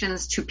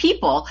connections to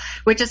people,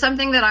 which is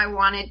something that I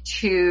wanted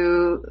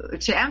to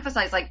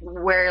emphasize, like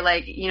where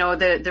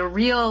the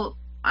real,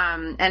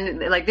 and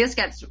like this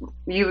gets,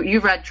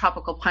 you've read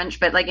Tropical Punch,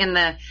 but like in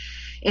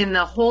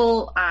the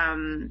whole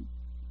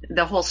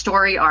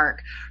story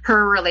arc,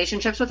 her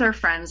relationships with her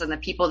friends and the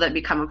people that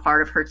become a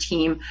part of her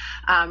team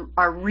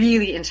are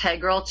really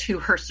integral to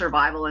her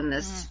survival in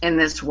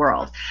this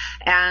world.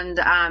 And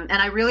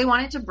I really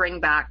wanted to bring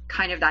back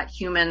kind of that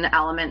human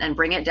element and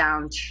bring it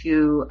down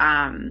to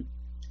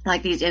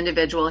like these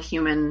individual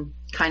human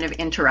kind of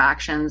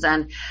interactions.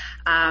 And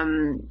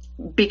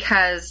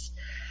because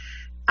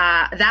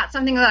that's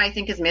something that I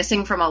think is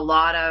missing from a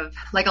lot of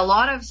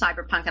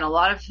cyberpunk, and a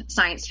lot of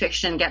science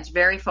fiction gets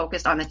very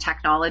focused on the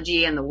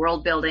technology and the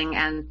world building,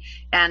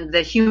 and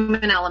the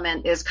human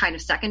element is kind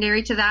of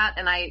secondary to that.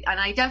 And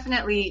I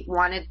definitely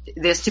wanted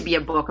this to be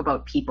a book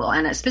about people,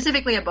 and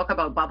specifically a book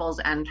about Bubbles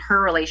and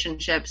her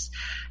relationships,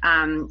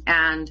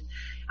 and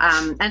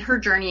her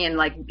journey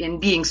in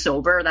being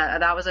sober.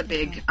 That was a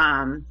big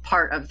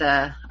part of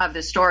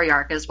the story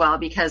arc as well,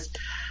 because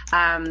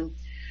I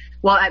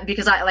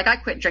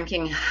quit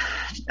drinking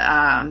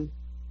about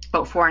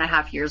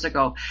 4.5 years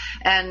ago,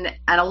 and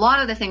a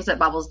lot of the things that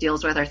Bubbles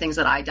deals with are things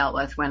that I dealt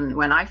with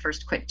when I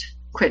first quit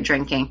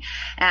drinking,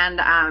 and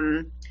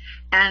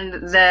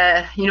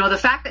the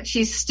fact that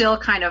she's still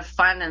kind of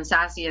fun and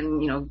sassy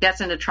and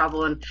gets into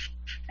trouble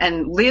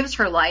and lives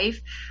her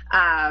life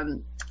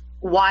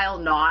while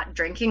not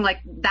drinking,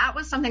 like that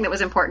was something that was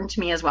important to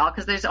me as well,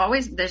 because there's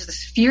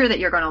this fear that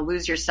you're going to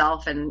lose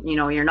yourself, and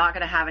you're not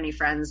going to have any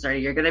friends, or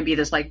you're going to be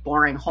this like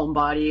boring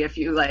homebody if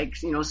you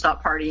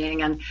stop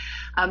partying, and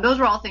those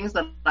were all things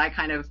that I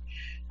kind of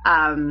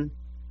that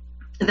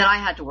I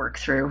had to work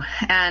through,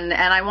 and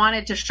I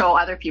wanted to show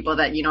other people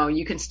that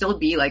you can still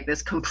be like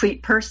this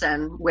complete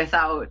person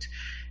without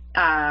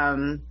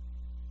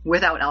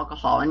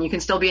alcohol, and you can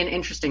still be an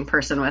interesting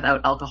person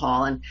without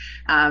alcohol. And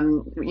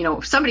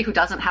somebody who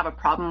doesn't have a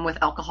problem with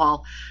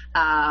alcohol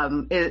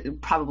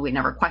it probably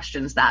never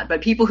questions that,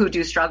 but people who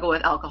do struggle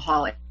with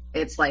alcohol,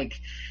 it's like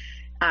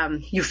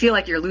you feel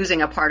like you're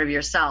losing a part of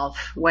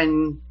yourself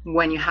when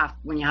you have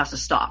to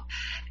stop.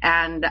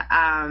 And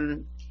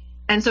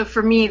so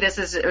for me, this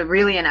is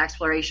really an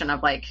exploration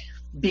of like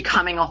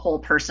becoming a whole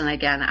person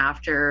again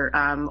after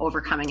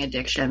overcoming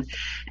addiction.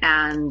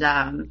 And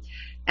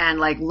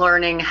like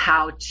learning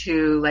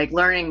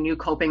learning new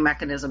coping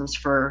mechanisms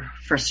for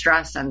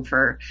stress and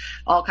for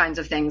all kinds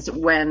of things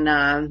when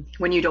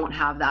you don't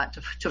have that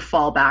to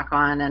fall back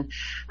on.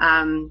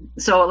 And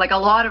so like a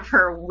lot of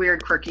her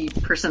weird, quirky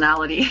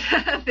personality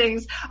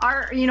things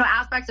are,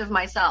 aspects of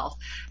myself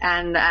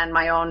and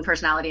my own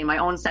personality and my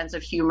own sense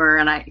of humor.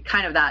 And I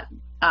kind of that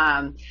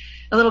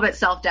a little bit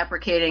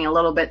self-deprecating, a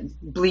little bit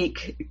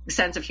bleak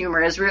sense of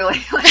humor is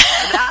really like,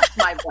 that's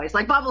my voice.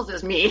 Like Bubbles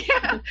is me.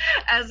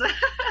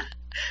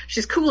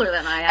 She's cooler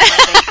than I am,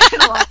 I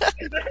think.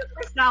 Her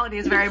personality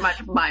is very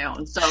much my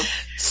own.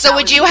 So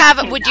would you have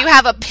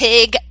a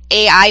pig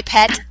AI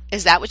pet?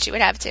 Is that what you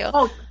would have too?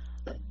 Oh,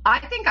 I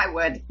think I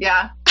would.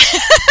 Yeah.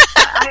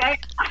 I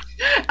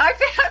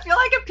feel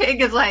like a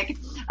pig is like,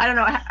 I don't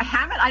know,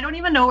 Hammett. I don't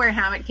even know where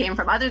Hammett came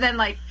from, other than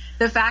like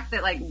the fact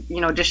that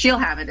Dashiell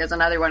Hammett is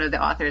another one of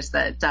the authors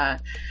that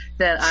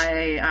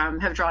I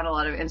have drawn a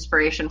lot of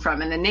inspiration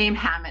from, and the name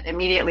Hammett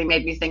immediately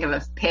made me think of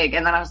a pig,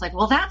 and then I was like,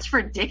 well, that's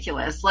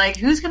ridiculous. Like,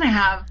 who's gonna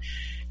have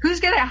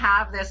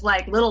this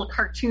like little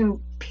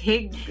cartoon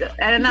pig?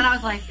 And then I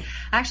was like,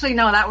 actually,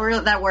 no, that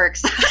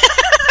works.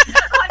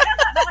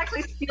 That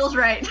actually feels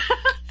right.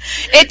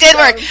 It did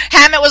work.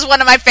 Hammett was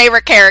one of my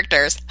favorite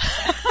characters.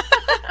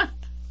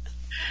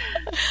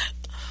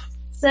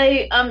 So,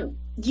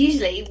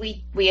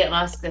 usually we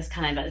ask this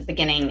kind of at the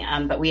beginning,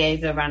 but we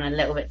overran a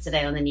little bit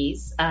today on the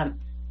news.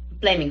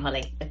 Blaming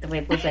Holly.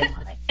 We're blaming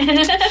Holly.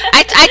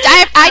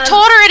 I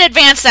told her in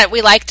advance that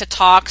we like to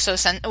talk, so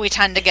we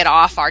tend to get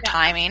off our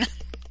timing.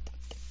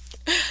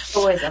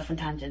 Always off on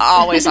tangents.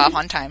 Always off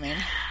on timing.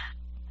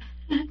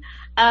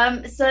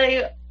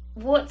 So,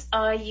 what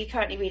are you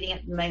currently reading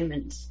at the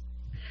moment?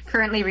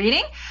 Currently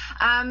reading?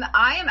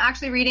 I am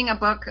actually reading a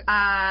book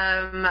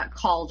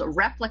called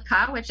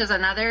Replica, which is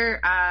another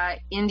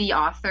indie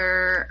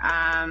author.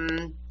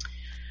 I'm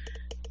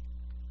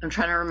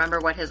trying to remember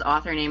what his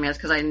author name is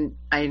because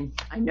I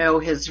know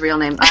his real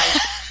name.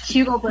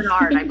 Hugo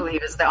Bernard, I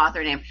believe, is the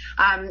author name.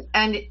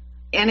 And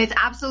it's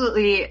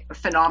absolutely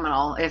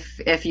phenomenal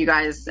if you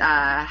guys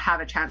have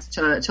a chance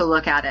to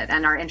look at it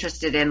and are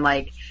interested in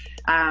like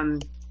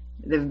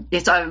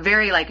it's a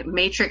very like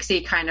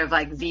matrixy kind of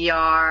like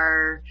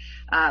VR,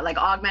 like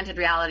augmented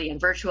reality and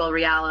virtual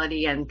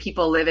reality, and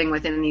people living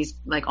within these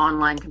like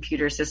online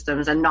computer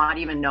systems and not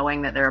even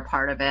knowing that they're a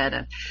part of it.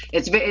 And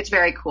it's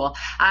very cool.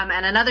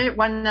 And another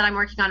one that I'm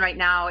working on right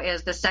now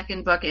is the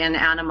second book in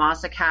Anna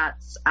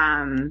Mossakat's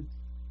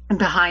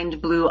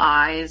Behind Blue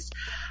Eyes.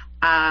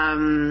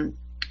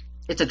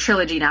 It's a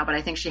trilogy now, but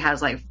I think she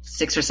has like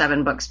 6 or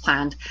 7 books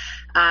planned.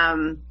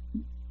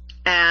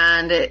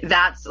 And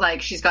that's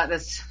like, she's got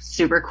this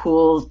super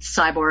cool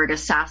cyborg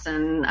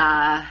assassin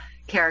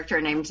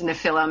character named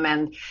Nephilim,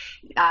 and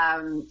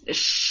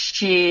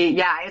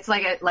it's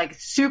like a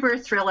super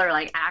thriller,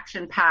 like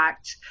action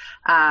packed,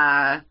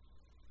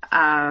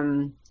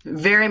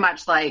 very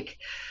much like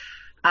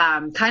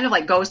kind of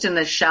like Ghost in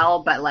the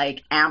Shell, but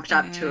like amped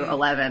up to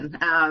 11.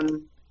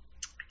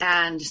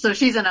 And so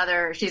she's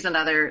another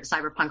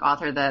cyberpunk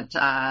author that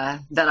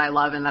I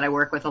love and that I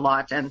work with a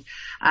lot. And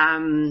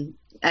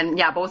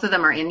yeah, both of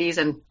them are indies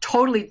and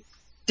totally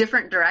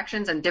different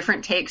directions and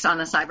different takes on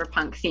the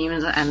cyberpunk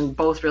themes, and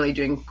both really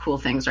doing cool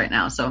things right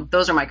now. So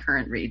those are my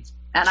current reads.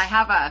 And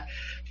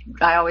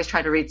I always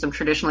try to read some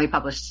traditionally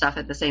published stuff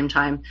at the same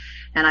time.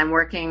 And I'm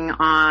working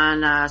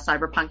on a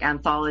cyberpunk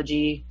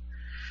anthology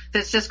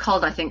that's just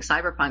called, I think,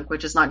 Cyberpunk,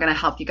 which is not going to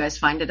help you guys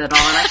find it at all.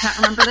 And I can't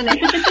remember the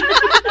name. I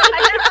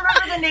can't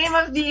remember the name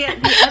of the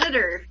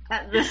editor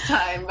at this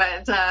time.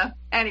 But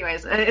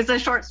anyways, it's a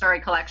short story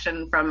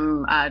collection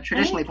from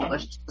traditionally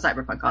published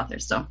cyberpunk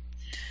authors. So,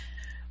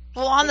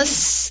 well, on the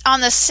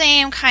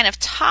same kind of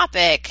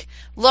topic,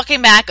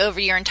 looking back over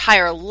your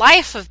entire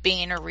life of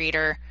being a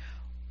reader,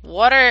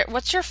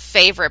 what's your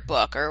favorite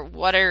book, or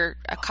what are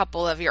a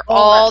couple of your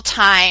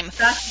all-time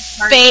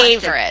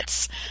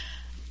favorites?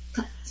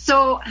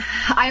 So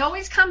I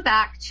always come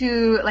back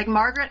to, like,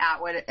 Margaret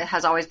Atwood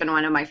has always been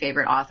one of my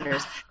favorite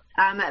authors.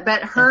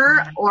 But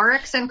her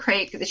Oryx and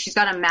Crake, she's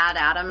got a Mad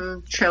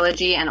Adam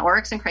trilogy, and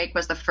Oryx and Crake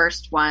was the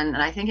first one, and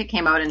I think it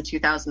came out in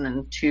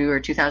 2002 or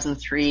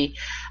 2003.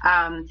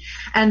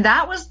 And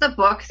that was the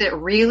book that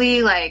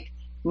really, like,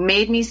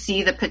 made me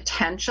see the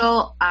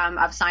potential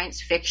of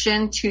science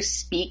fiction to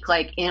speak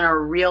like in a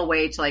real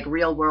way to like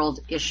real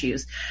world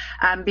issues.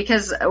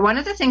 Because one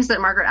of the things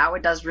that Margaret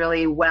Atwood does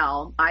really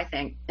well, I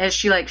think, is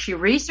she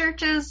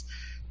researches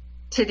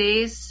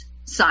today's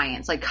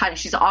science. Like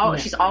she's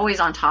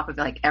always on top of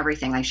like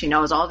everything. Like she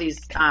knows all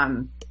these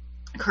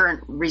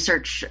current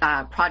research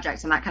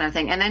projects and that kind of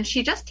thing. And then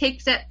she just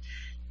takes it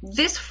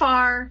this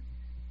far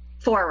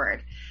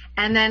forward.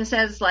 And then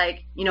says,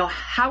 like, you know,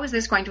 how is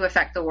this going to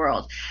affect the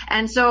world?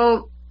 And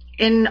so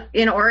in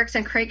Oryx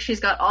and Crake, she's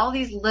got all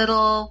these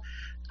little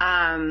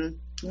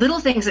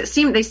things that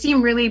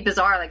seem really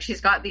bizarre. Like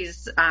she's got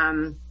these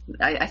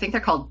I think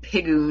they're called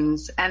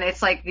pigoons, and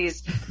it's like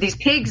these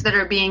pigs that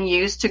are being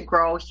used to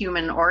grow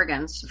human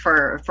organs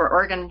for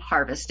organ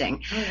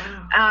harvesting.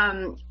 Oh,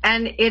 wow.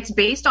 And it's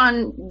based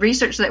on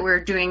research that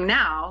we're doing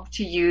now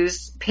to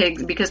use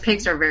pigs, because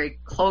pigs are very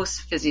close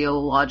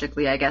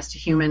physiologically, I guess, to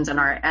humans,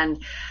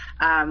 and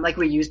like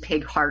we use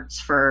pig hearts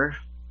for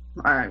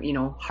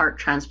heart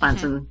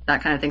transplants and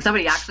that kind of thing.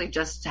 Somebody actually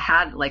just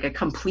had like a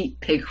complete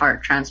pig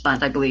heart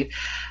transplant, I believe.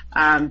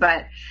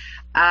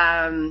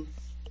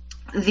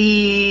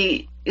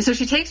 So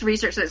she takes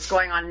research that's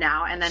going on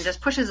now and then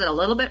just pushes it a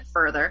little bit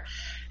further,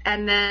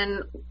 and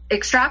then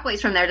extrapolates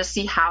from there to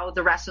see how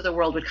the rest of the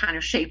world would kind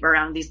of shape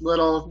around these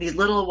little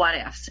what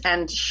ifs.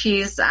 And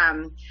she's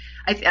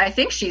I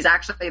think she's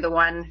actually the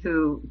one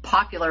who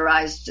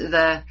popularized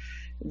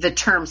the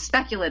term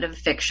speculative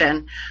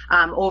fiction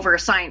over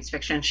science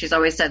fiction. She's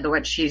always said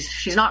that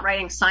she's not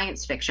writing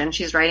science fiction,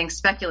 she's writing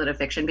speculative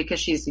fiction, because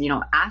she's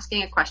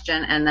asking a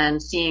question and then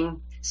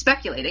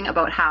speculating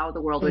about how the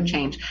world would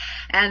change.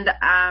 And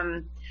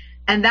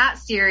that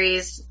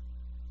series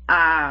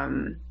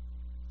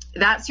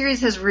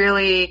has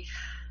really,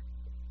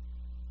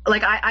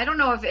 like, I don't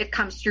know if it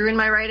comes through in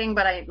my writing,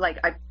 but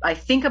I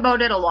think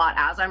about it a lot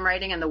as I'm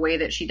writing and the way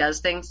that she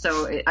does things.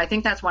 So I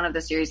think that's one of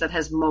the series that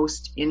has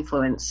most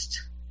influenced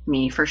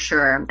me, for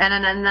sure. And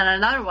then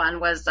another one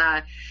was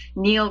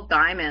Neil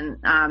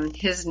Gaiman,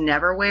 his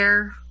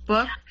Neverwhere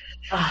book.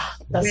 Oh,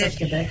 that's such a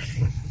good book.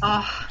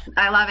 Oh,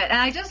 I love it. And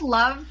I just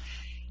love,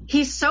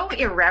 he's so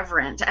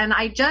irreverent. And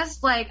I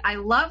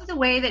love the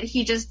way that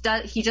he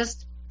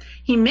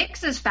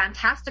mixes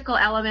fantastical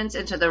elements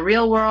into the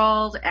real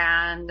world,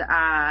 and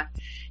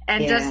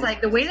just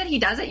like the way that he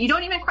does it, you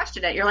don't even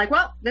question it. You're like,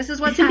 well, this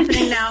is what's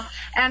happening now.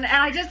 And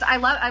I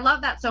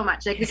love that so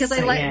much, like, because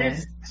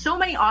there's so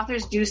many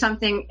authors do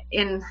something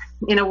in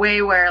a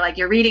way where, like,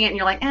 you're reading it and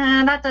you're like,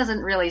 that doesn't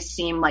really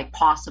seem like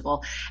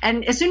possible.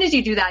 And as soon as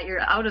you do that,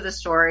 you're out of the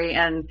story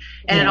and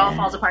it all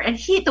falls apart. And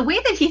the way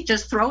that he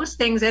just throws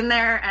things in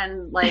there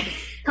and like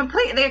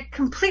they're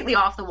completely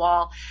off the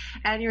wall,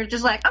 and you're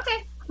just like,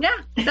 okay, yeah,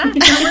 that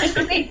works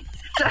for me.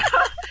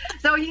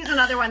 So he's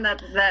another one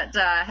that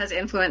has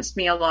influenced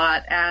me a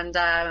lot. And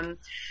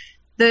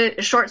the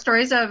short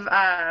stories of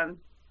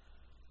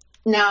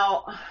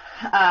Murakami,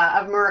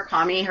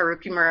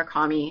 Haruki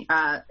Murakami,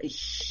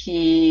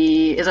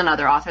 he is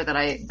another author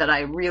that I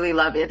really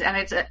love. It,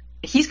 and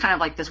he's kind of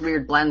like this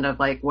weird blend of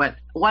like what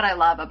I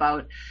love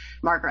about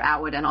Margaret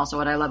Atwood and also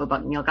what I love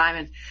about Neil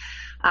Gaiman.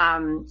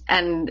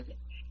 And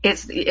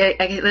it's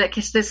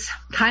this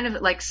kind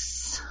of like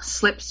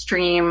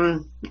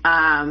slipstream.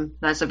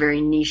 That's a very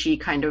niche-y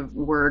kind of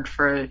word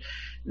for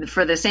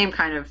the same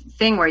kind of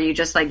thing, where you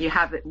just like, you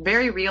have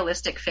very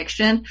realistic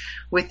fiction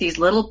with these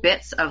little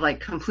bits of like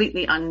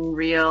completely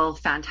unreal,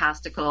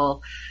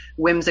 fantastical,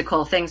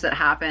 whimsical things that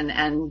happen,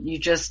 and you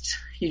just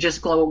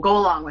go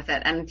along with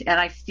it. And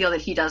I feel that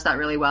he does that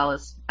really well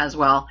as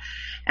well.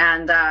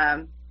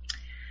 And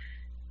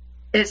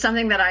it's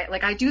something that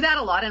I do that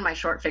a lot in my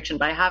short fiction,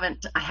 but I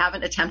haven't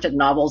attempted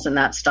novels in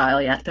that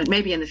style yet, but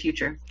maybe in the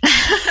future.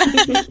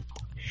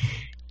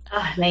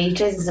 Oh, no, you've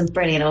chosen some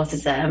brilliant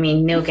authors there. I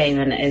mean, Neil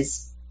Gaiman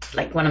is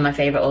like one of my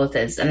favorite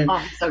authors, and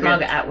so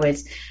Margaret Atwood.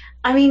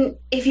 I mean,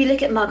 if you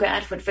look at Margaret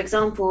Atwood, for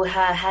example,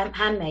 her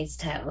Handmaid's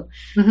Tale,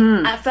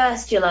 at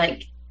first you're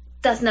like,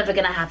 that's never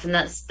going to happen.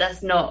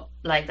 That's not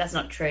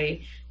true.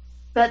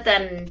 But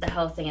then the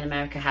whole thing in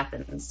America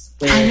happens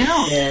with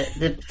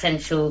the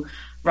potential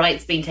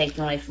rights being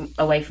taken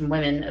away from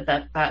women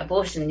about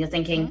abortion. You're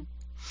thinking,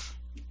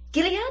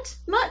 Gilead,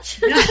 much?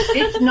 Yeah,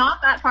 it's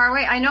not that far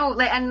away. I know,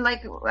 and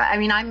I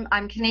mean,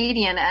 I'm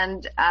Canadian,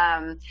 and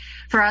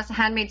for us,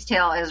 Handmaid's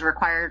Tale is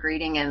required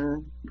reading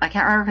in, I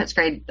can't remember if it's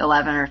grade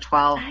 11 or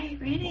 12. Oh,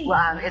 really?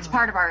 It's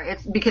part of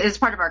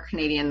our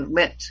Canadian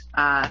lit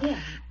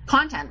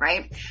content,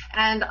 right?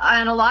 And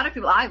a lot of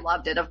people, I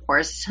loved it, of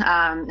course,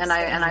 and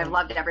I've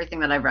loved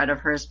everything that I've read of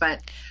hers. But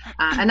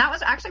and that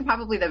was actually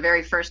probably the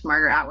very first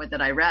Margaret Atwood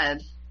that I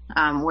read.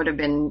 Would have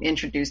been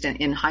introduced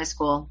in high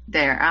school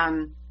there.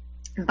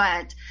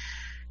 But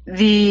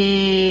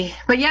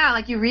yeah,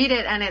 like you read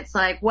it and it's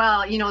like,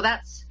 well,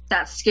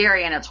 that's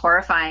scary and it's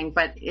horrifying,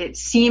 but it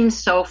seems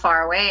so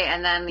far away.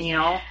 And then,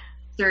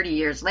 30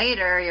 years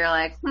later, you're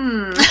like,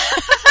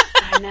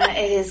 I know,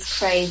 it is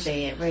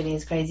crazy. It really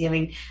is crazy. I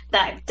mean,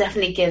 that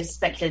definitely gives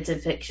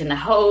speculative fiction a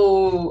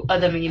whole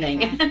other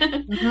meaning.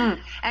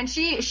 And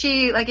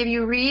she like, if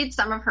you read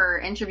some of her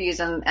interviews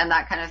and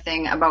that kind of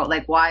thing about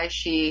like why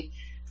she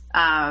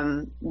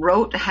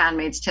wrote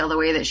Handmaid's Tale the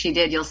way that she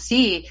did, you'll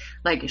see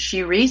like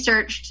she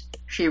researched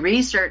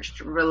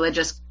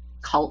religious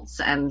cults,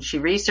 and she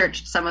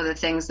researched some of the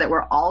things that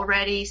were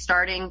already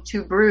starting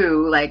to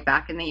brew like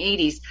back in the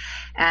 80s,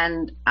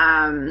 and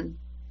then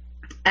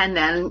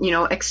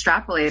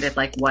extrapolated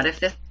like, what if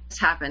this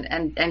happened?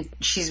 And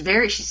she's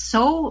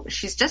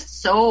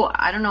just so,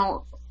 I don't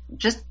know,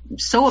 just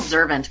so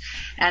observant,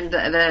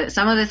 and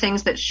some of the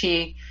things that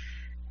she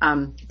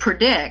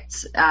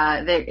predicts,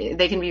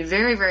 they can be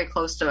very, very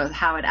close to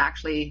how it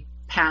actually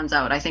pans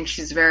out. I think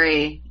she's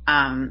very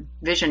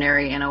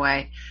visionary in a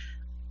way.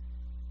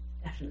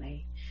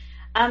 Definitely.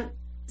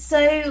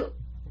 So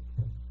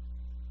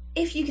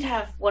if you could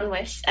have one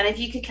wish, and if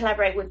you could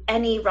collaborate with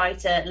any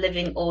writer,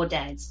 living or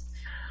dead,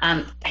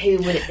 who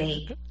would it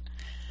be?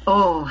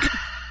 Oh,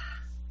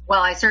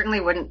 well, I certainly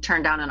wouldn't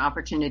turn down an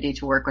opportunity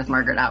to work with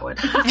Margaret Atwood.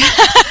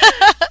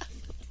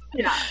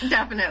 Yeah,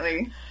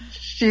 definitely.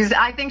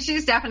 I think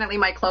she's definitely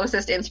my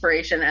closest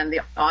inspiration and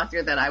the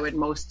author that I would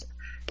most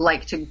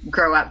like to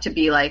grow up to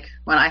be like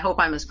when I hope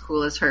I'm as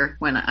cool as her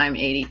when I'm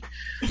 80.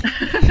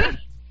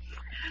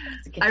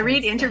 I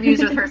read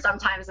interviews with her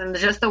sometimes, and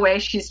just the way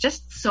she's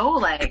just so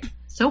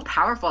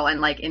powerful and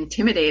like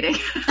intimidating.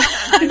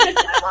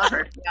 I love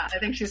her. Yeah, I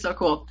think she's so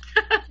cool.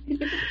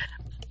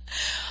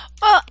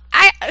 Well,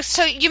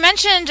 so you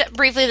mentioned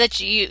briefly that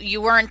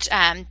you weren't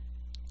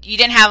you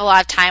didn't have a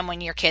lot of time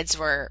when your kids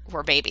were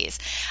babies.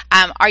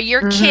 Are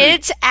your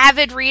kids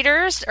avid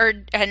readers,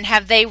 and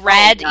have they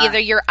read either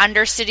your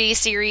Undercity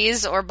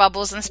series or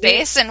Bubbles in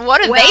Space? And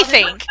what do they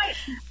think?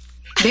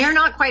 They're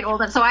not quite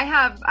old. So I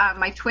have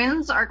my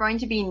twins are going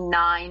to be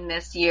 9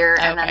 this year,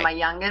 and then my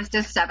youngest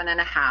is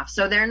 7.5.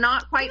 So they're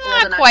not quite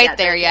old enough quite yet.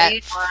 There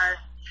yet.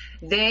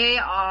 They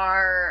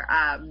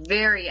are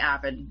very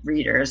avid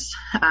readers,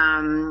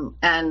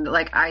 and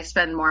like I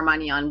spend more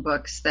money on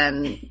books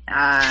than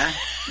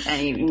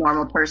any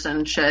normal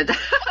person should.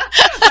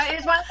 But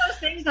it's one of those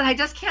things that I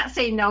just can't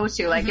say no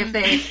to. Like if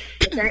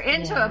they're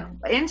into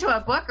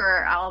a book,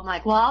 or I'm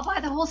like, well, I'll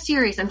buy the whole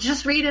series and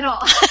just read it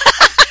all.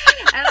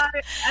 and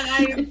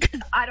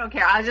I don't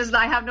care.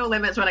 I have no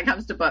limits when it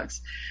comes to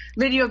books.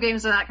 Video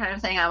games and that kind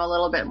of thing, I'm a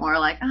little bit more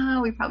like,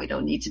 we probably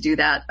don't need to do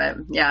that. But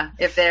yeah,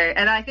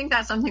 and I think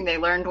that's something they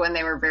learned when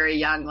they were very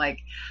young. Like,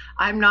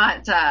 I'm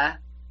not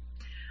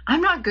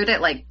good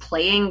at like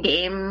playing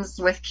games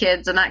with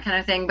kids and that kind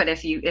of thing. But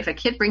if a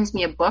kid brings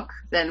me a book,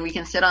 then we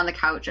can sit on the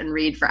couch and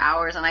read for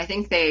hours. And I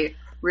think they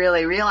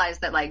really realize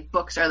that like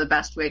books are the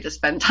best way to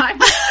spend time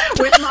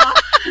with mom.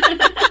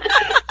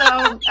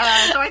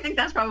 So I think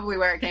that's probably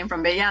where it came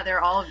from. But yeah,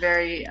 they're all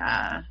very,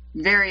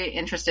 very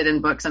interested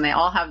in books, and they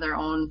all have their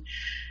own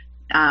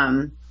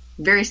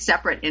very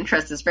separate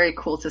interests. It's very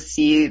cool to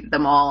see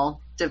them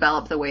all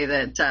develop the way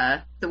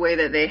that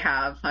they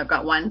have. I've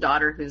got one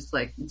daughter who's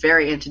like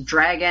very into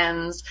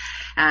dragons,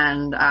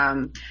 and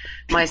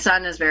my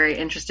son is very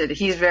interested.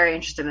 He's very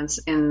interested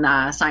in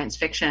science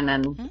fiction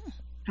and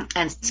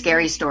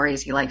scary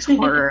stories. He likes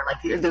horror,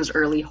 like those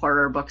early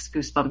horror books,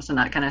 Goosebumps and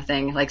that kind of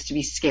thing. He likes to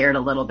be scared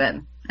a little bit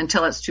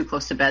until it's too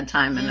close to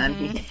bedtime, and then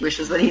he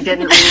wishes that he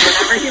didn't read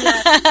whatever he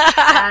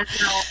read.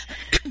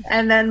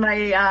 And then my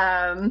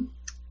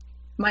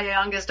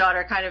youngest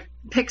daughter kind of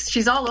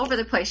she's all over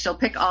the place. She'll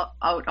pick out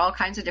all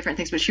kinds of different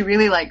things, but she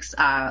really likes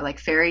like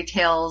fairy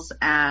tales,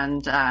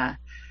 and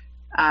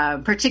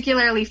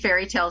particularly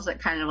fairy tales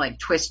that kind of like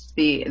twist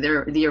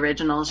the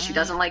originals. She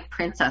doesn't like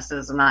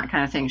princesses and that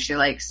kind of thing. She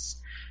likes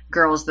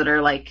girls that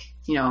are like,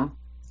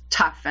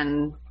 tough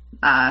and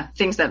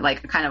things that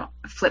like kind of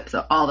flip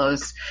all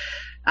those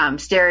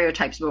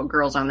stereotypes about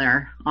girls on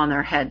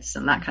their heads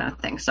and that kind of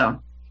thing.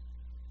 So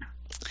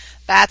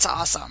that's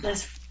awesome.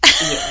 That's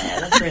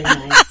really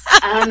nice.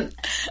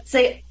 So,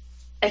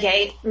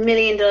 okay, $1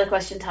 million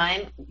question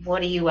time.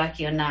 What are you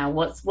working on now?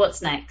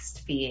 What's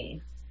next for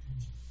you?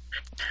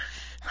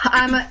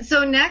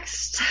 So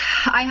next,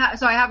 I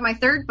have my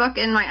third book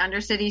in my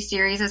Undercity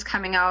series is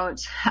coming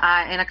out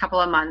in a couple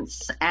of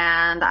months,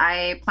 and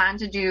I plan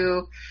to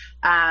do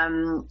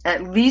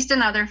at least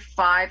another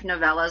 5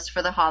 novellas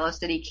for the Hollow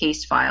City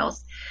Case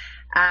Files.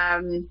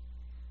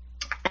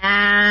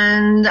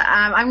 And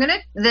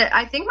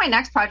I think my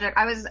next project,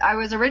 I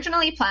was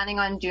originally planning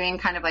on doing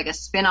kind of like a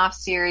spin-off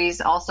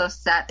series, also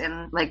set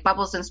in like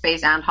Bubbles in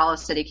Space and Hollow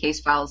City Case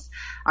Files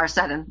are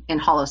set in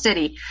Hollow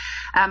City.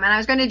 And I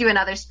was going to do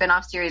another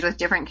spin-off series with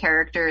different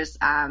characters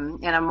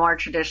in a more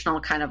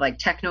traditional kind of like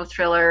techno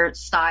thriller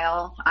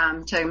style,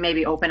 to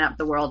maybe open up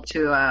the world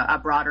to a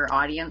broader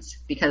audience,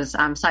 because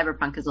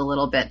cyberpunk is a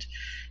little bit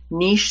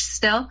niche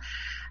still.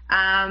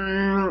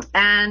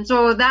 And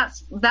so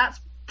that's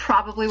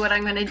probably what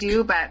I'm going to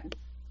do, but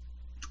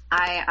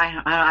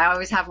I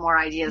always have more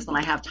ideas than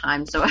I have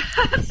time, so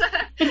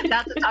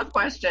that's a tough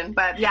question.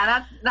 But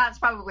yeah, that's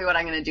probably what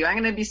I'm going to do. I'm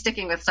going to be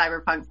sticking with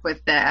cyberpunk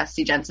with the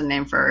S.C. Jensen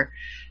name for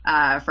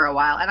a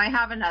while, and I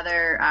have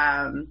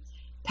another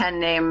pen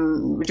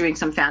name doing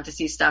some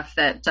fantasy stuff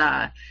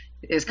that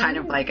is kind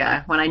of like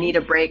when I need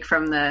a break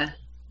from the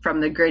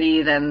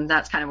gritty, then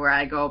that's kind of where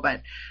I go.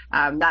 But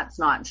that's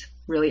not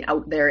really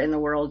out there in the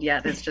world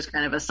yet. It's just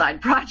kind of a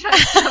side project,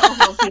 so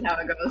we'll see how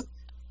it goes.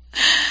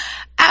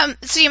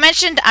 So you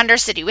mentioned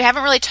Undercity. We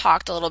haven't really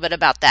talked a little bit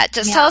about that.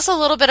 Just tell us a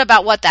little bit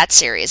about what that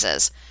series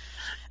is.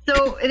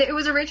 So it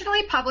was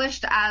originally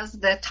published as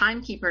The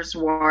Timekeeper's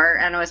War,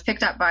 and it was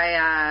picked up by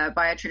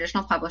a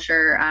traditional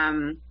publisher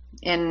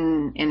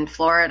in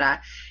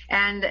Florida.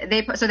 And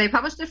they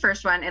published the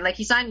first one, and like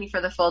he signed me for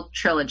the full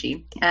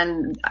trilogy,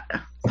 and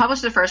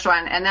published the first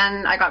one, and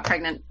then I got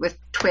pregnant with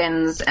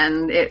twins,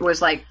 and it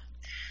was like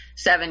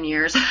 7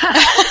 years until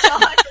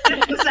I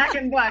finished the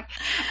second book.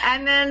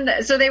 And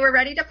then so they were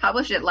ready to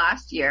publish it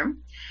last year.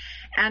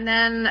 And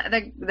then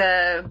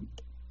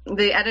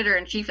the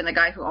editor-in-chief and the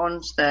guy who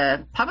owns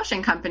the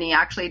publishing company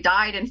actually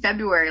died in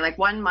February, like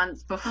 1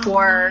 month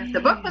before the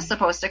book was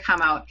supposed to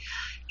come out.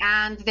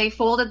 And they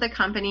folded the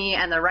company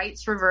and the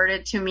rights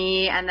reverted to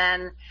me. And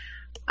then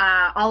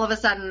all of a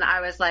sudden I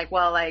was like,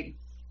 well, like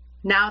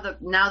now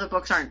the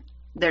books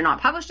they're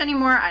not published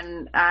anymore.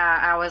 And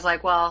I was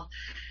like, well,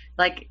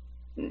 like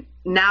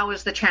now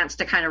is the chance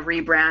to kind of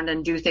rebrand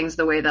and do things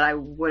the way that I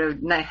would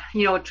have,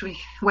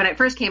 when it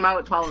first came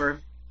out 12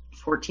 or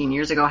 14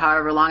 years ago,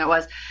 however long it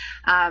was.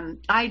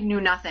 I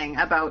knew nothing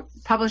about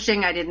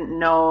publishing. I didn't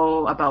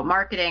know about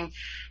marketing,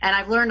 and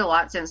I've learned a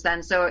lot since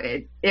then. So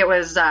it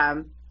was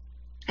a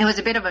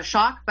bit of a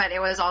shock, but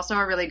it was also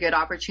a really good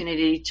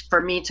opportunity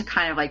for me to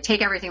kind of like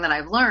take everything that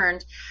I've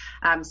learned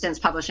since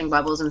publishing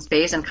Bubbles in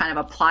Space and kind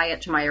of apply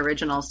it to my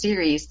original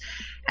series.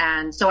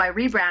 And so I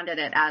rebranded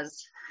it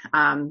as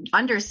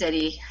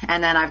Undercity,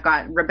 and then I've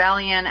got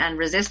Rebellion and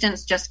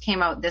Resistance just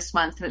came out this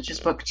month, which is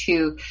book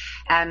 2,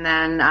 and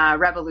then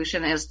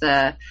Revolution is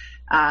the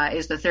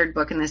third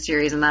book in the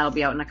series, and that'll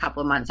be out in a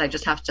couple of months. I have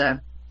to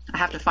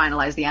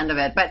finalize the end of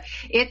it, but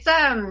it's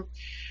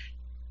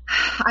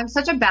I'm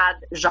such a bad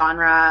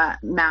genre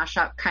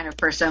mashup kind of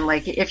person.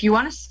 Like if you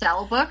want to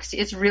sell books,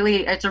 it's a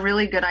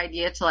really good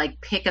idea to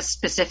like pick a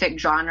specific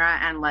genre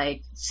and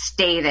like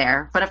stay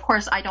there. But of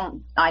course I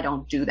don't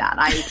do that.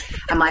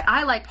 I'm like,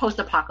 I like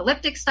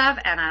post-apocalyptic stuff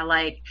and I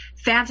like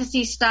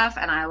fantasy stuff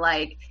and I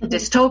like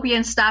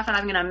dystopian stuff, and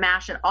I'm going to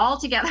mash it all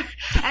together.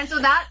 And so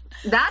that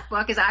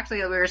book is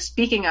actually, we were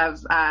speaking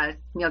of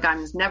Neil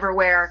Gaiman's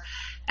Neverwhere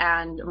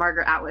and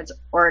Margaret Atwood's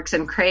Oryx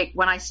and Crake.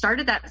 When I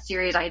started that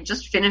series, I had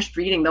just finished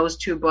reading those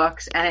 2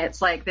 books, and it's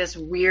like this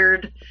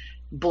weird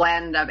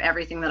blend of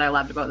everything that I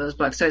loved about those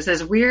books. So it's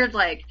this weird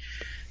like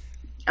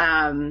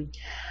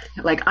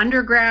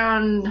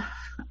underground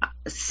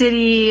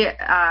city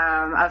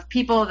of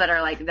people that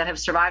are like that have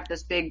survived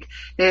this big.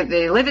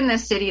 They live in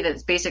this city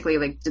that's basically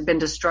like been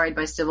destroyed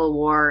by civil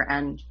war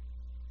and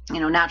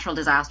natural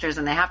disasters,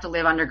 and they have to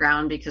live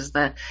underground because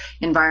the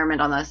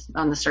environment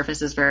on the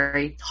surface is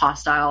very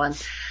hostile.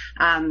 And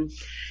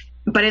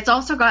but it's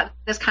also got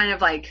this kind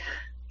of like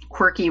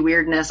quirky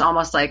weirdness,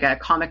 almost like a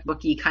comic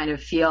booky kind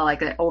of feel,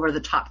 like over the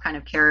top kind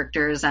of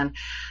characters, and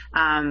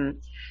a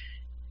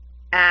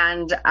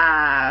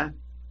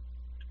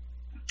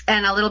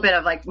little bit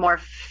of like more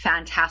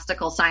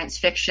fantastical science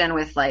fiction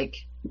with like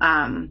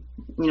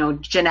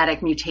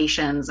genetic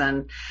mutations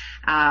and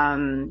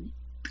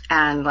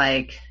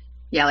like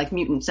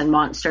mutants and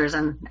monsters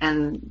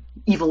and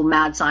evil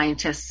mad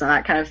scientists and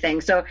that kind of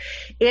thing. So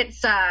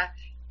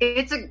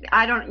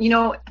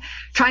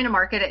trying to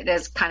market it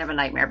is kind of a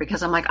nightmare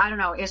because I'm like, I don't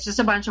know, it's just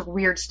a bunch of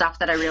weird stuff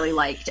that I really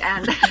liked,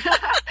 and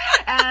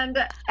and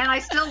I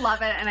still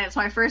love it, and it's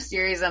my first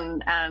series,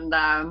 and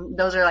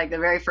those are like the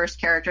very first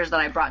characters that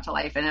I brought to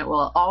life, and it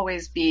will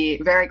always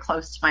be very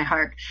close to my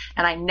heart,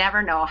 and I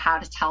never know how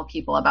to tell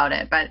people about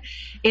it, but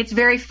it's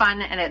very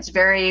fun and it's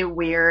very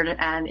weird,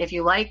 and if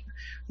you like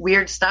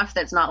weird stuff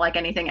that's not like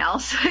anything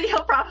else,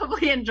 you'll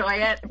probably enjoy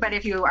it. But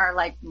if you are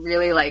like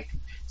really like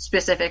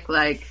specific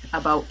like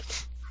about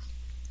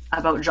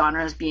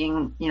genres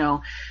being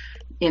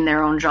in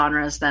their own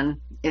genres, then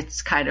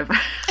it's kind of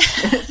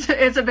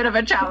it's a bit of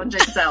a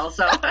challenging sell.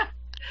 So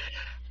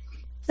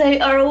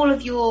are all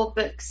of your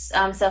books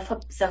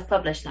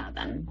self-published now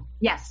then?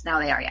 Yes, now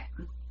they are. Yeah.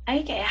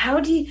 Okay.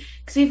 How do you,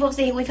 because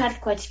we've had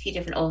quite a few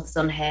different authors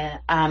on here,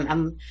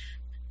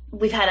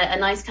 we've had a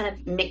nice kind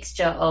of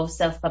mixture of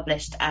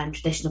self-published and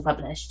traditional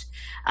published.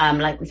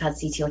 Like we've had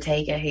C.T.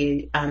 Ortega,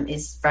 who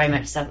is very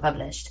much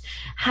self-published.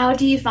 How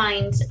do you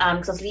find,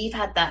 because obviously you've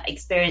had that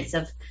experience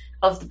of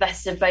the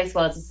best of both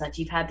worlds and such,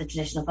 you've had the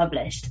traditional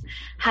published.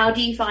 How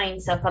do you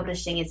find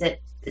self-publishing? Is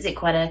it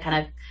quite a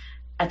kind of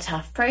a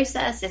tough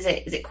process? Is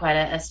it quite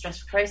a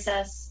stressful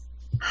process?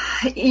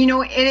 It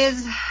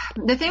is.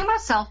 The thing about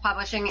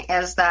self-publishing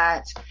is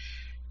that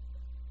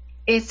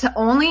it's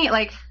only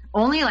like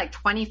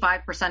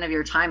 25% of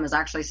your time is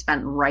actually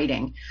spent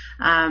writing.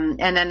 And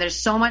then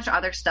there's so much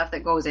other stuff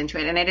that goes into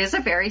it. And it is a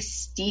very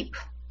steep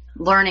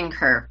learning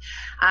curve.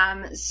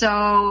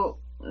 So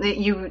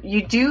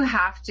you do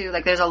have to,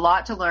 like, there's a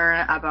lot to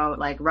learn about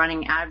like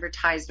running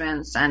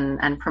advertisements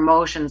and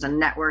promotions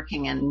and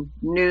networking and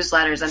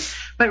newsletters.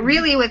 But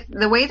really with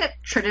the way that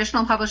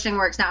traditional publishing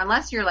works now,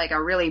 unless you're like a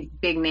really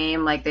big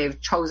name, like they've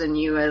chosen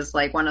you as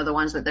like one of the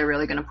ones that they're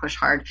really going to push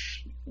hard,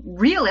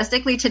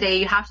 realistically today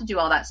you have to do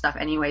all that stuff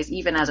anyways,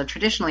 even as a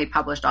traditionally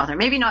published author.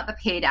 Maybe not the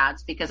paid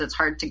ads, because it's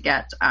hard to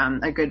get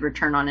a good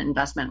return on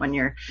investment when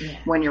your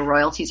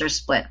royalties are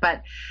split.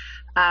 But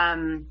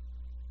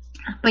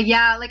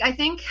yeah, like I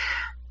think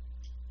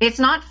it's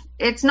not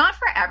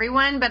for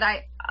everyone, but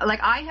I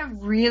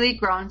have really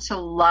grown to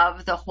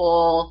love the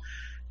whole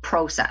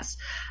process.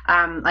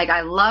 Like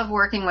I love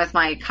working with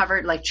my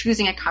cover, like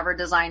choosing a cover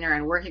designer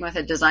and working with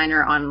a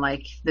designer on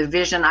like the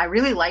vision. I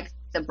really like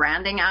the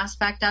branding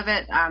aspect of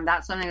it.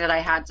 That's something that I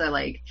had to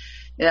like,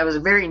 that was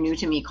very new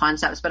to me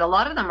concepts, but a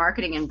lot of the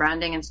marketing and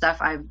branding and stuff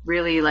I've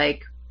really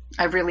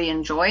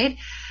enjoyed.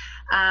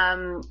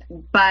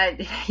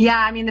 But yeah,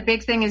 I mean, the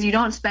big thing is you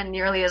don't spend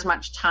nearly as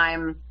much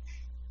time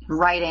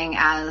writing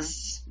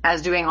as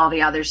doing all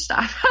the other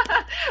stuff,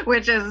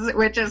 which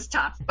is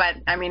tough. But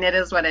I mean, it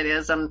is what it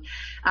is. And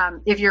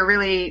if you're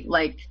really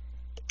like,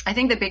 I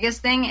think the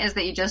biggest thing is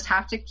that you just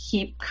have to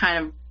keep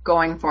kind of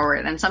going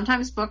forward. And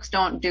sometimes books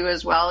don't do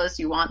as well as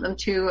you want them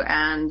to,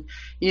 and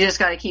you just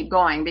got to keep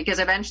going, because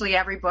eventually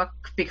every book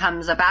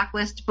becomes a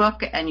backlist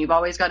book, and you've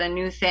always got a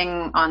new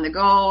thing on the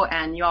go,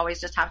 and you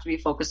always just have to be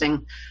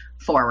focusing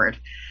forward.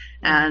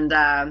 And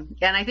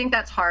I think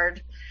that's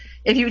hard.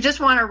 If you just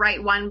want to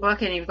write one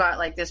book and you've got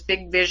like this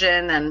big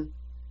vision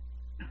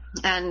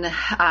and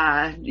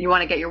you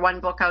want to get your one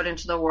book out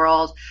into the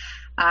world,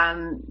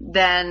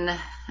 then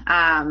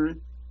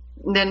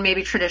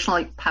maybe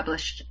traditionally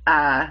published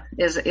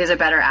is a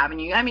better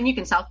avenue. I mean, you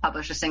can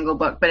self-publish a single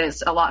book, but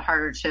it's a lot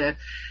harder to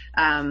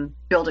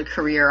build a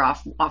career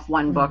off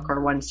one book or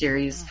one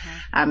series.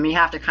 You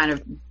have to kind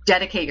of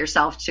dedicate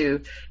yourself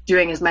to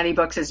doing as many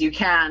books as you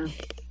can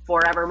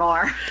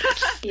forevermore,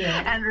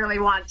 and really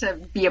want to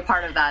be a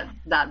part of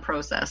that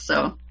process.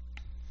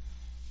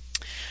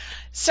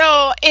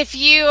 So if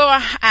you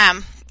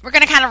we're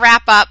going to kind of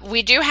wrap up.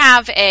 We do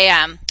have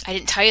I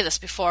didn't tell you this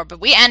before, but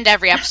we end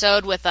every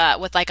episode with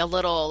like a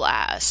little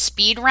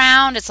speed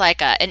round. It's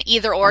like an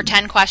either or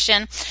 10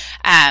 question.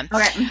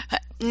 Okay.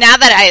 Now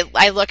that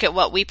I look at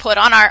what we put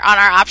on our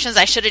options,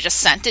 I should have just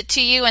sent it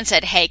to you and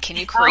said, "Hey, can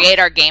you create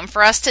our game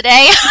for us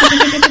today?"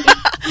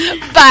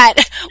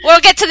 But we'll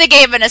get to the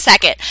game in a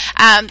second.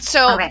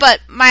 Okay. But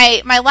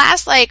my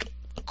last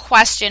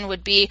question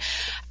would be,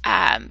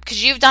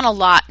 because you've done a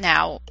lot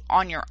now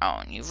on your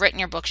own. You've written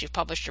your books, you've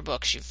published your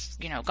books, you've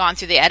gone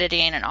through the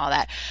editing and all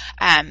that.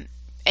 And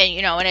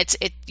and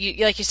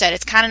like you said,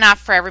 it's kind of not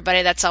for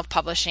everybody, that's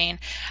self-publishing.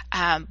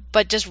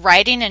 But just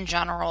writing in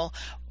general,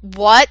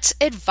 what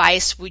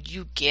advice would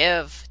you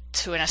give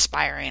to an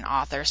aspiring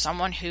author,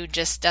 someone who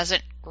just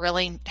doesn't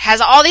really,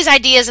 has all these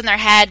ideas in their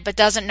head but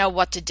doesn't know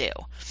what to do?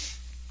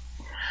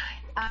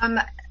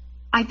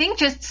 I think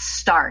just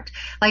start.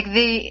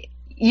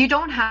 You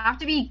don't have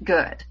to be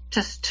good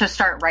to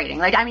start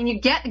writing. You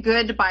get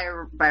good by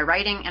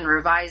writing and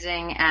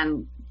revising,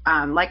 and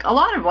a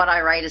lot of what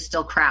I write is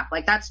still crap.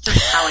 That's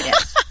just how it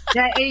is.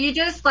 You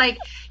just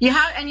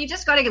you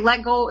just got to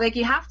let go.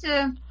 You have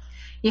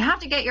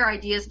to get your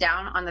ideas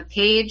down on the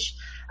page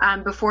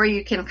before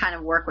you can kind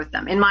of work with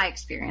them, in my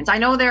experience. I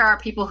know there are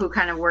people who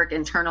kind of work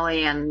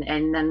internally and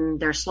then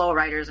they're slow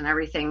writers and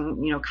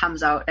everything,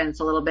 comes out and it's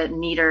a little bit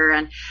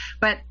neater.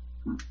 But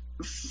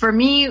for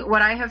me,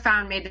 what I have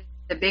found made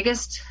the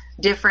biggest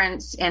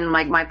difference in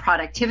my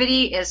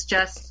productivity is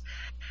just,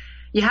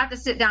 you have to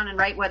sit down and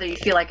write whether you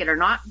feel like it or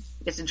not.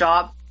 It's a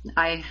job.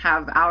 I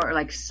have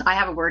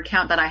a word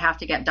count that I have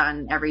to get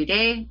done every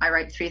day. I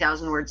write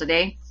 3,000 words a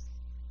day.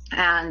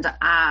 And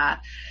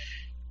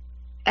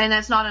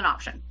that's not an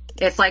option.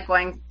 It's like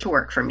going to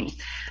work for me.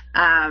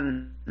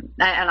 And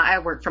I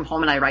work from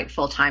home and I write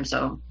full time.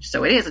 So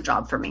it is a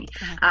job for me.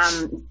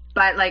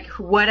 But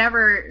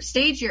whatever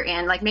stage you're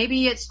in,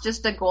 maybe it's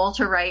just a goal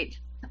to write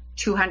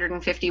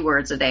 250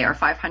 words a day or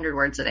 500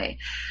 words a day.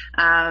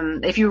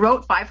 If you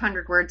wrote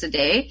 500 words a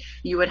day,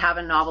 you would have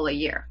a novel a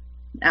year.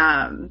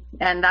 And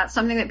that's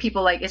something that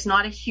people it's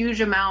not a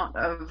huge amount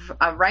of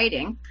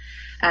writing.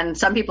 And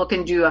some people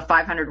can do a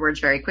 500 words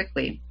very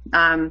quickly.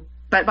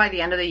 But by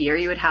the end of the year,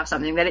 you would have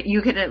something that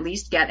you could at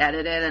least get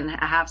edited and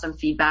have some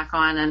feedback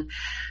on.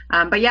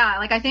 But yeah,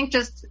 I think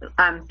just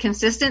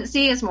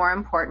consistency is more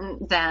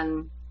important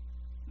than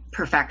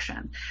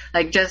perfection.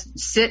 Just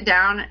sit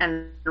down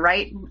and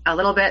write a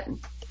little bit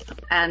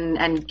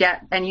and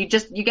you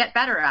get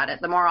better at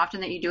it. The more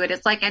often that you do it,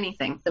 it's like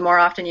anything. The more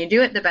often you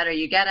do it, the better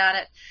you get at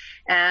it.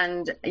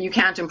 And you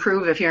can't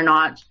improve if you're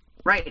not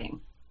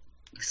writing.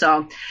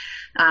 So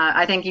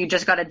I think you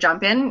just got to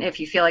jump in. If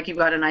you feel like you've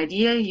got an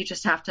idea, you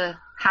just have to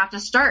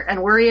start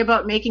and worry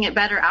about making it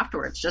better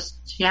afterwards.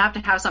 You have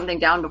to have something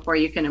down before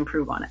you can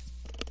improve on it.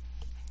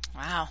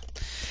 Wow.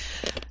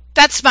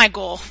 That's my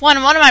goal. One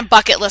of my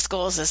bucket list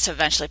goals is to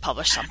eventually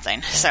publish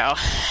something. So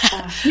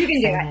you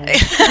can do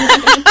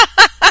it.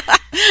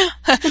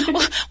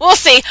 We'll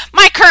see.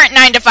 My current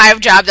 9-to-5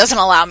 job doesn't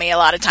allow me a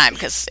lot of time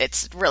because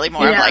it's really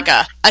more of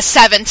a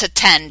 7 to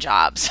 10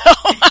 job. So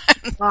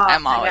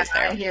I'm always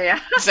there. I hear ya.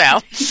 So,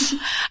 all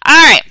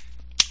right.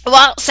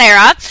 Well,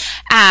 Sarah,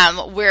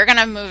 we're going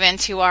to move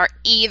into our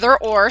either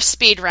or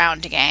speed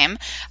round game.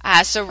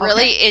 So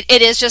really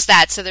it is just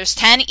that. So there's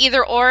 10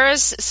 either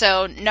ors.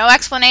 So no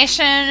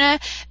explanation,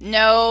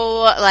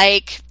 no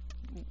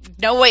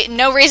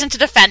reason to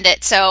defend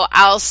it. So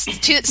I'll say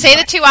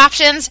the two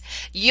options.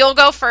 You'll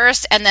go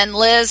first, and then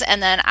Liz,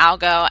 and then I'll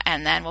go,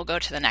 and then we'll go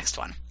to the next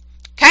one.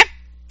 Okay?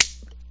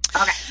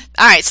 Okay.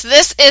 All right. So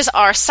this is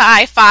our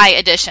sci-fi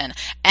edition.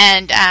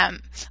 And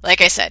like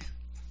I said,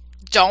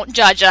 don't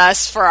judge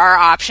us for our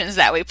options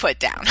that we put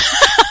down.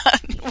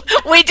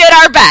 We did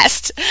our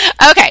best.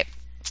 Okay.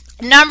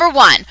 Number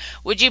 1,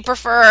 would you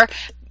prefer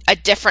a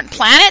different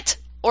planet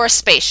or a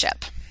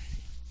spaceship?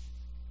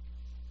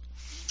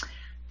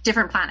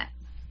 Different planet.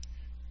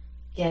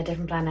 Yeah,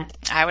 different planet.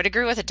 I would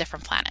agree with a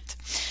different planet.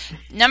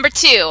 Number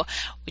 2,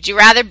 would you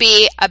rather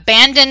be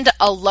abandoned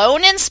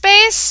alone in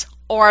space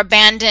or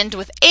abandoned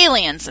with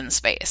aliens in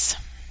space?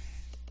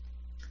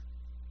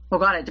 Oh,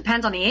 God, it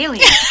depends on the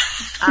aliens.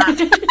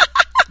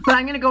 But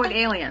I'm going to go with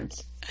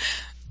aliens.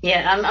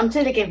 Yeah, I'm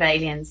totally good for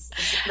aliens.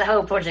 The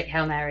whole Project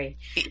Hail Mary.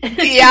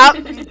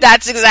 Yep,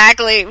 that's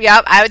exactly.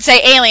 Yep, I would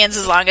say aliens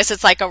as long as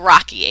it's like a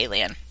rocky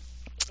alien.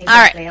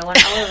 Exactly. All right. I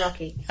want a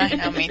Rocky. I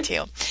know, me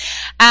too.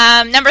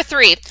 Number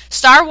 3,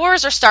 Star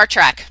Wars or Star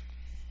Trek?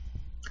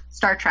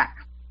 Star Trek.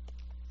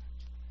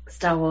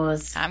 Star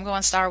Wars. I'm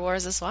going Star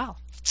Wars as well.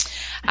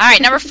 All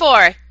right, number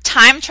 4,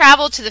 time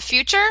travel to the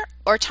future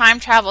or time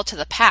travel to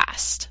the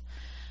past?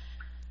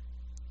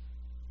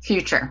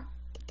 Future.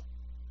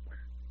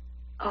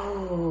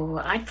 Oh,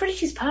 I'd probably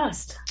choose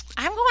past.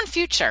 I'm going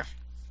future.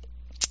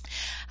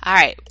 All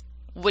right.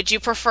 Would you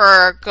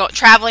prefer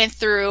traveling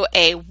through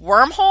a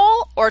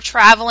wormhole or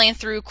traveling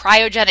through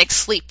cryogenic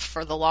sleep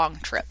for the long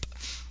trip?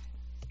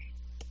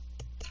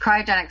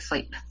 Cryogenic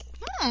sleep.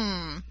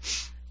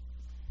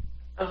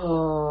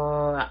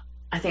 Oh,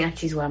 I think I'd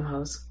choose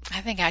wormholes. I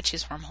think I'd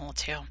choose wormhole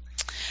too. All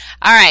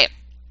right.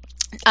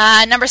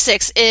 Number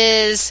 6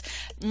 is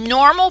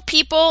normal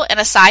people in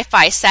a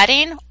sci-fi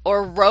setting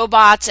or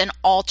robots and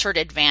altered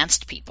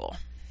advanced people?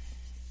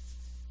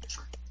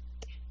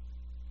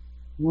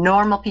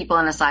 Normal people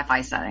in a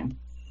sci-fi setting.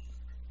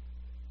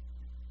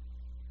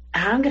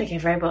 I'm going to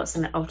go robots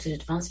and altered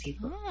advanced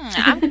people.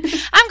 I'm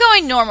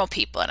going normal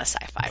people in a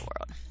sci-fi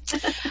world.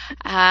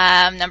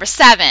 Number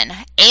 7,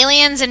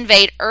 aliens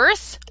invade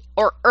Earth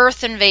or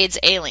Earth invades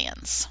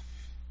aliens?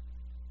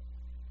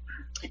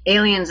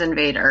 Aliens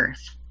invade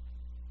Earth.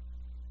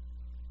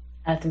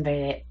 Earth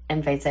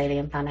invades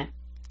alien planet.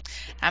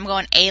 I'm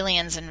going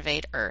aliens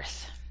invade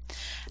Earth.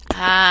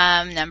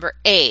 Number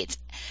 8,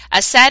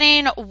 a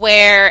setting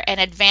where an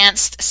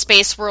advanced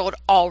space world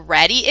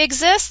already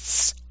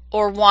exists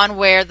or one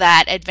where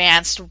that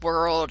advanced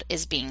world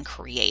is being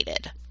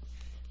created?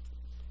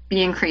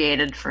 Being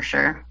created, for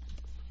sure.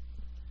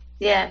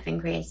 Yeah, being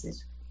created.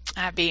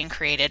 Being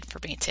created for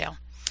me too.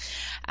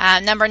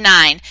 Number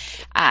 9,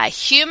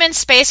 human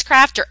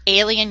spacecraft or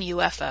alien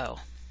UFO?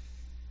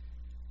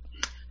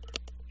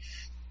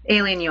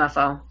 Alien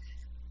UFO.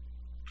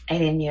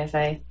 Alien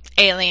UFO.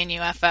 Alien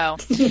UFO.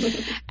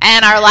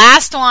 And our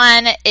last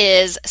one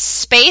is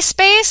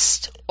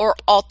space-based or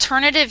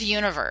alternative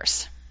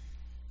universe?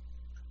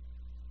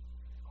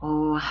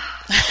 Oh,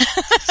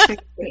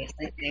 space-based,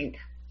 I think.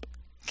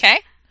 Okay.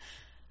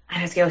 I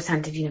have to go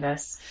alternative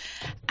universe.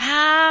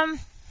 I'm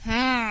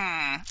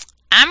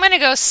going to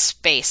go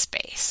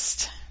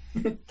space-based.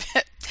 Can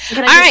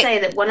I just say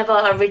that one of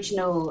our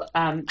original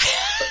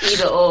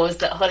either ors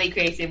that Holly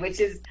created,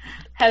 which is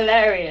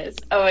hilarious.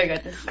 Oh my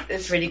god,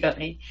 this really got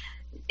me.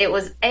 It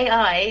was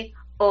AI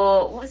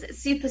or what was it?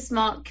 Super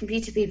smart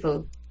computer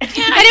people. I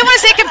didn't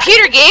want to say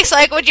computer geeks.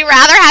 Like, would you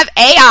rather have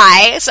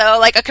AI, so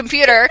like a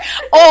computer,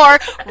 or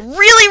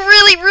really,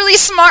 really, really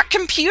smart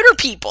computer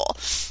people?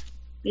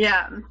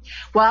 Yeah.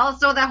 Well,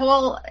 so the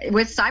whole,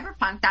 with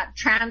cyberpunk, that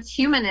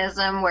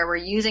transhumanism where we're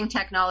using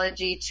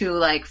technology to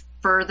like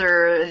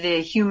further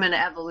the human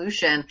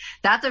evolution,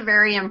 that's a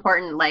very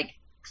important like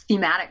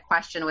thematic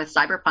question with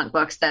cyberpunk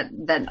books that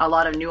a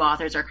lot of new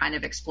authors are kind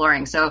of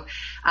exploring. So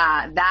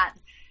that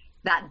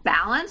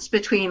balance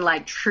between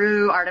like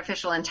true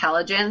artificial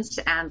intelligence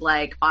and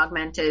like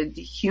augmented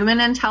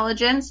human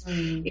intelligence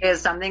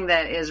is something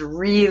that is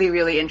really,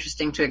 really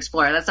interesting to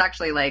explore. That's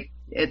actually like,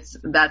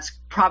 that's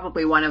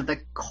probably one of the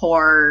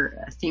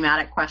core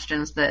thematic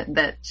questions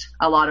that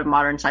a lot of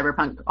modern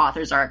cyberpunk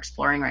authors are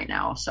exploring right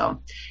now.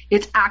 So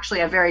it's actually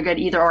a very good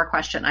either or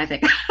question, I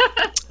think.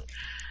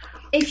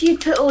 If you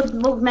put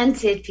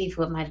augmented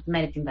people, it might have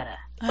been better.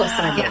 Or All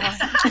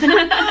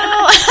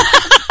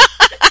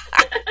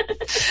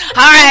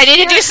right, I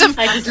need to do some.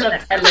 I love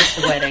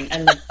the wedding.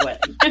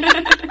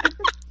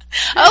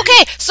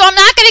 Okay, so I'm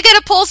not going to get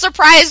a Pulitzer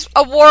Prize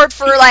award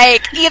for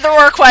like either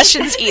or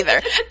questions either.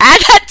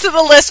 Add that to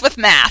the list with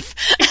math.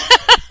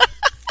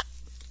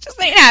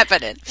 Just ain't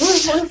happening.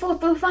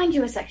 We'll find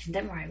you a section.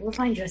 Don't worry, we'll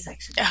find you a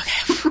section.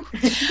 Okay.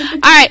 All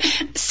right,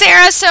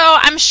 Sarah. So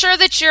I'm sure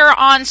that you're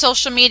on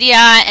social media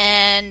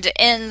and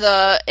in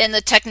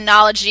the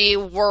technology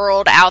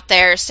world out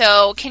there.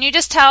 So can you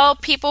just tell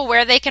people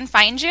where they can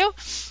find you?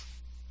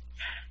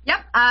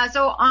 Yep.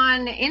 So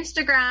on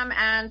Instagram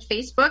and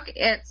Facebook,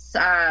 it's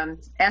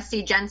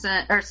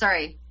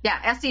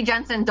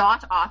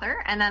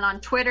scjensen.author. And then on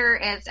Twitter,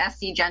 it's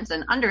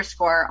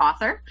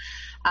scjensen_author.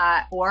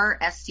 Or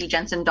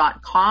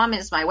scjensen.com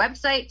is my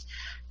website.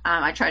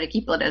 I try to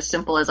keep it as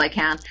simple as I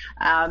can.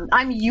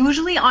 I'm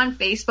usually on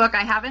Facebook.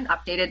 I haven't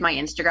updated my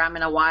Instagram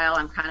in a while.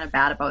 I'm kind of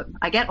bad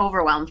I get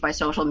overwhelmed by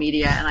social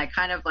media, and I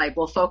kind of like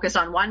will focus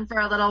on one for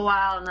a little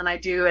while and then I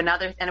do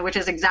another, and which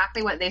is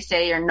exactly what they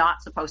say you're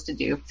not supposed to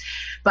do.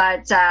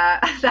 But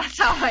that's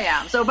how I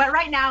am. So, but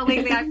right now,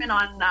 lately I've been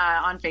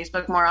on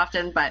Facebook more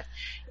often, but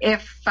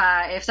if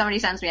somebody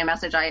sends me a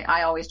message,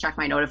 I always check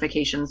my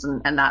notifications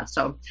and that.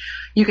 So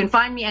you can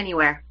find me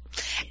anywhere.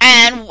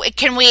 And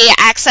can we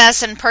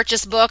access and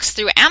purchase books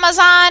through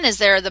Amazon? Is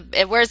there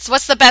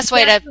what's the best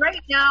way to?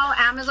 Right now,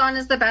 Amazon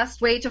is the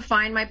best way to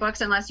find my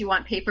books, unless you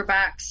want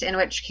paperbacks, in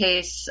which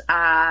case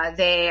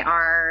they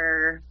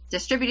are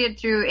distributed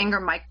through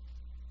Ingram Micro.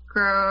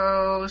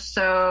 What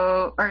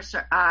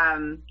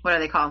are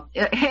they called?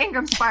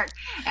 Ingram Spark,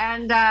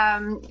 and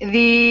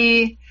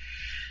the.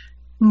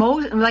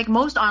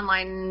 Most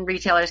online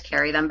retailers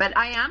carry them, but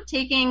I am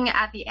taking,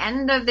 at the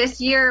end of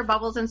this year,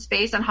 Bubbles in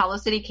Space and Hollow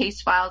City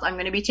Case Files, I'm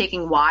going to be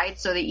taking wide,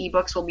 so the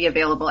ebooks will be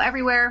available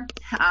everywhere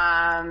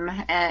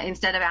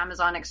instead of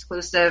Amazon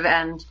exclusive.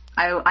 And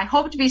I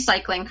hope to be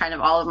cycling kind of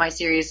all of my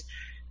series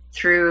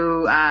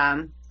through,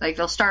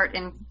 they'll start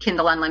in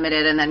Kindle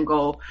Unlimited and then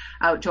go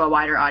out to a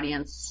wider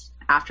audience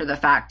after the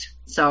fact.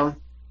 So,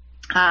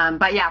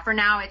 but yeah, for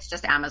now it's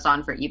just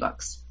Amazon for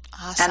ebooks.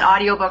 Awesome. And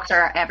audiobooks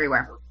are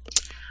everywhere.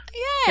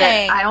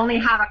 Yay! I only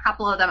have a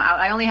couple of them out.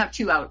 I only have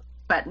 2 out,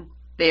 but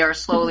they are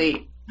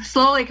slowly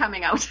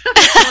coming out.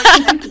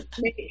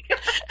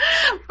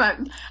 But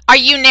are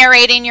you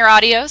narrating your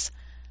audios?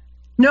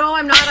 No,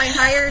 I'm not. I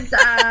hired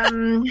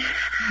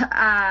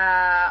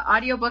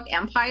Audiobook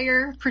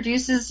Empire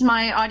produces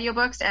my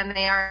audiobooks, and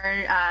they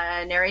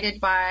are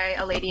narrated by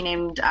a lady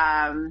named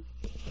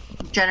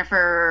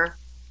Jennifer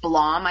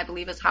Blom, I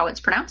believe is how it's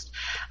pronounced.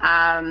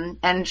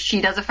 And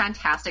she does a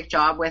fantastic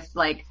job with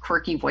like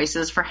quirky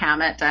voices for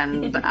Hammett,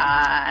 and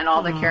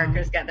all the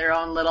characters get their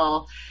own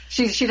little,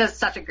 she does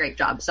such a great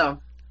job.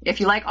 So if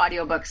you like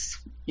audiobooks,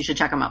 you should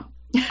check them out.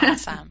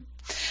 Awesome.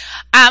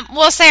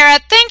 Well, Sarah,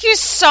 thank you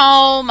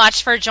so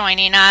much for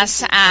joining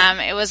us.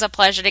 It was a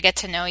pleasure to get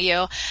to know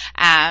you.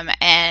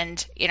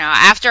 And,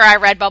 after I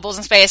read Bubbles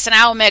in Space, and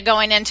I'll admit,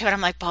 going into it,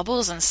 I'm like,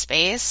 Bubbles in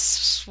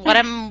Space? What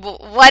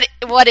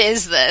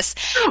is this?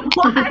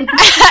 What?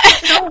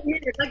 It's so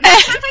weird. Like,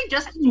 that's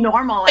just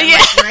normal. And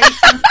right?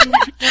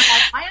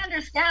 I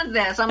understand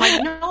this. I'm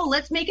like, no,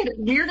 let's make it as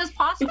weird as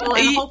possible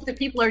and hope that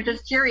people are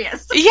just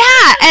curious.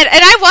 Yeah, and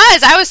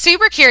I was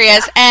super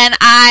curious, and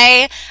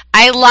I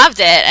loved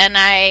it, and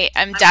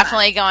I'm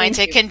definitely going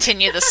to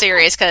continue the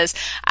series because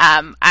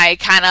I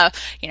kind of,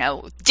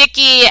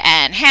 Dickie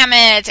and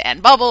Hammett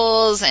and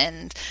Bubbles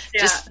and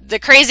just the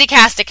crazy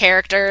cast of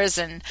characters,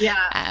 and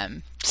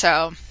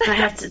so I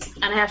have to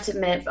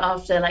admit,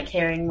 after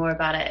hearing more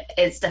about it,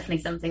 it's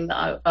definitely something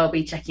that I'll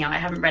be checking out. I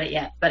haven't read it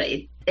yet, but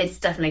it's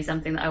definitely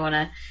something that I want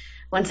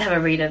to have a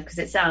read of because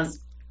it sounds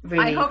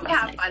really. I hope you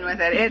have fun with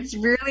it. It's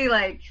really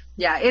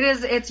it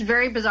is. It's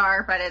very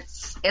bizarre, but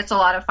it's a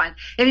lot of fun.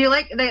 If you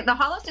like the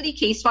Hollow City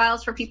Case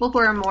Files, for people who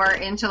are more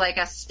into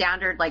a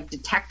standard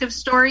detective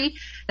story,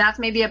 that's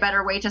maybe a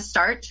better way to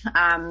start.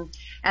 And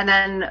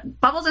then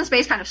Bubbles in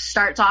Space kind of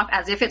starts off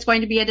as if it's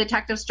going to be a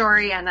detective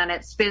story, and then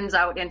it spins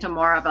out into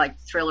more of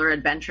thriller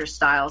adventure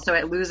style. So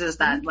it loses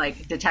that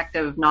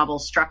detective novel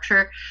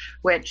structure,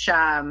 which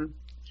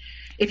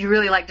if you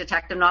really like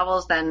detective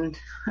novels, then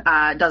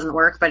it doesn't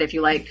work. But if you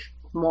like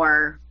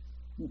more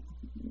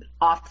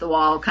off the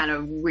wall kind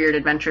of weird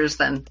adventures,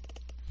 then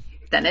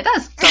it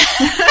does. So.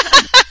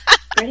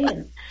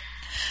 Brilliant.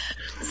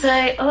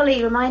 So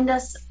Holly, remind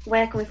us,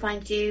 where can we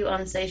find you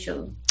on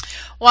social?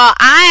 Well,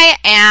 I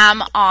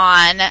am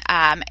on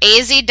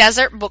AZ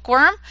Desert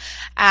Bookworm,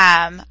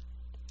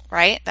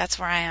 right? That's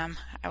where I am.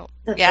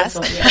 Yes.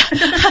 Okay.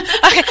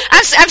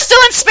 I'm still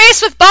in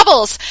space with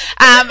Bubbles.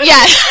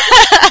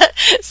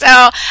 So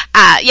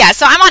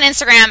I'm on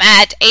Instagram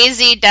at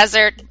AZ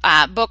Desert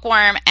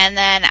Bookworm, and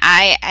then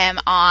I am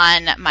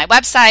on my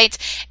website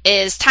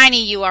is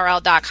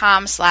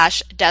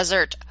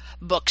tinyurl.com/desert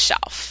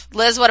bookshelf.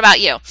 Liz, what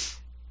about you?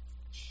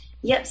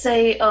 Yep. So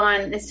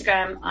on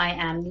Instagram, I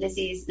am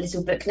Lizzie's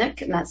Little Book Nook,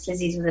 and that's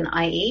Lizzie's with an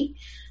IE.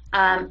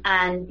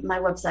 And my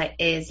website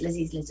is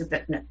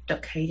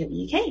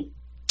lizzieslittlebooknook.co.uk.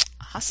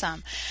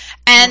 Awesome.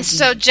 And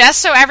so just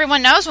so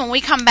everyone knows, when we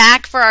come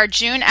back for our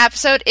June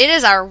episode, it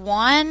is our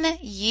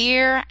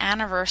 1-year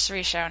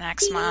anniversary show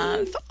next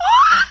month.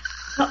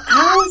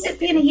 How has it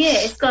been a year?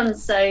 It's gone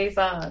so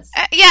fast.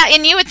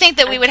 And you would think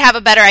that we would have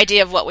a better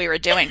idea of what we were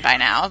doing by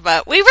now,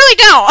 but we really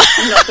don't.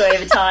 Not go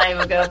over time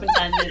or go up in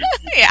tangents.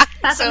 Yeah.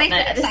 That's what makes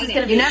it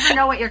exciting. You never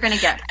know what you're going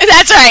to get.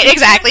 That's right,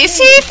 exactly.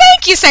 See,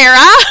 thank you,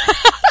 Sarah.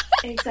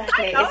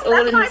 Exactly. It's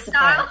all in the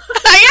surprise.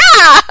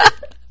 Yeah.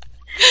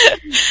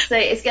 So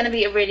it's going to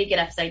be a really good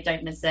episode.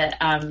 Don't miss it.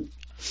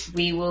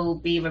 We will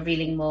be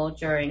revealing more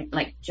during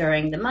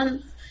the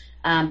month,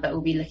 but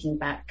we'll be looking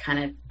back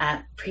kind of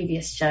at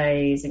previous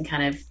shows and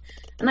kind of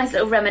a nice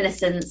little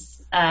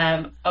reminiscence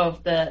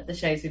of the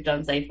shows we've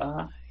done so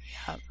far.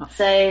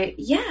 So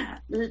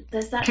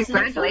there's that.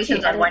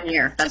 Congratulations on 1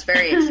 year. That's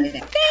very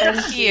exciting.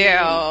 Thank you.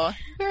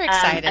 We're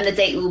excited. And the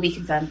date will be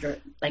confirmed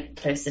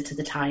closer to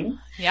the time.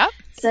 Yep.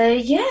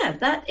 So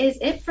that is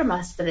it from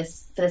us for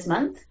this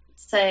month.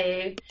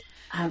 So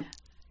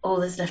all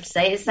there's left to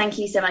say is thank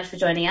you so much for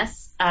joining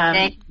us.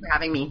 Thank you for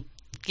having me.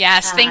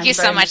 Yes, thank you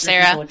so much,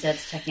 Sarah. Looking forward to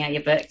checking out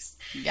your books.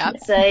 Yep.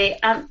 So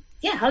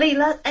Yeah, Holly,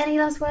 any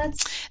last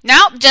words?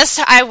 Nope,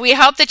 we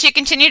hope that you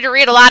continue to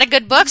read a lot of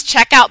good books.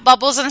 Check out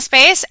Bubbles in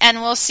Space,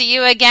 and we'll see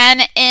you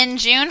again in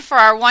June for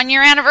our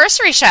 1-year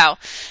anniversary show.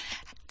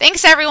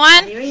 Thanks, everyone.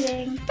 Happy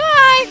reading.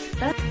 Bye.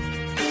 Bye.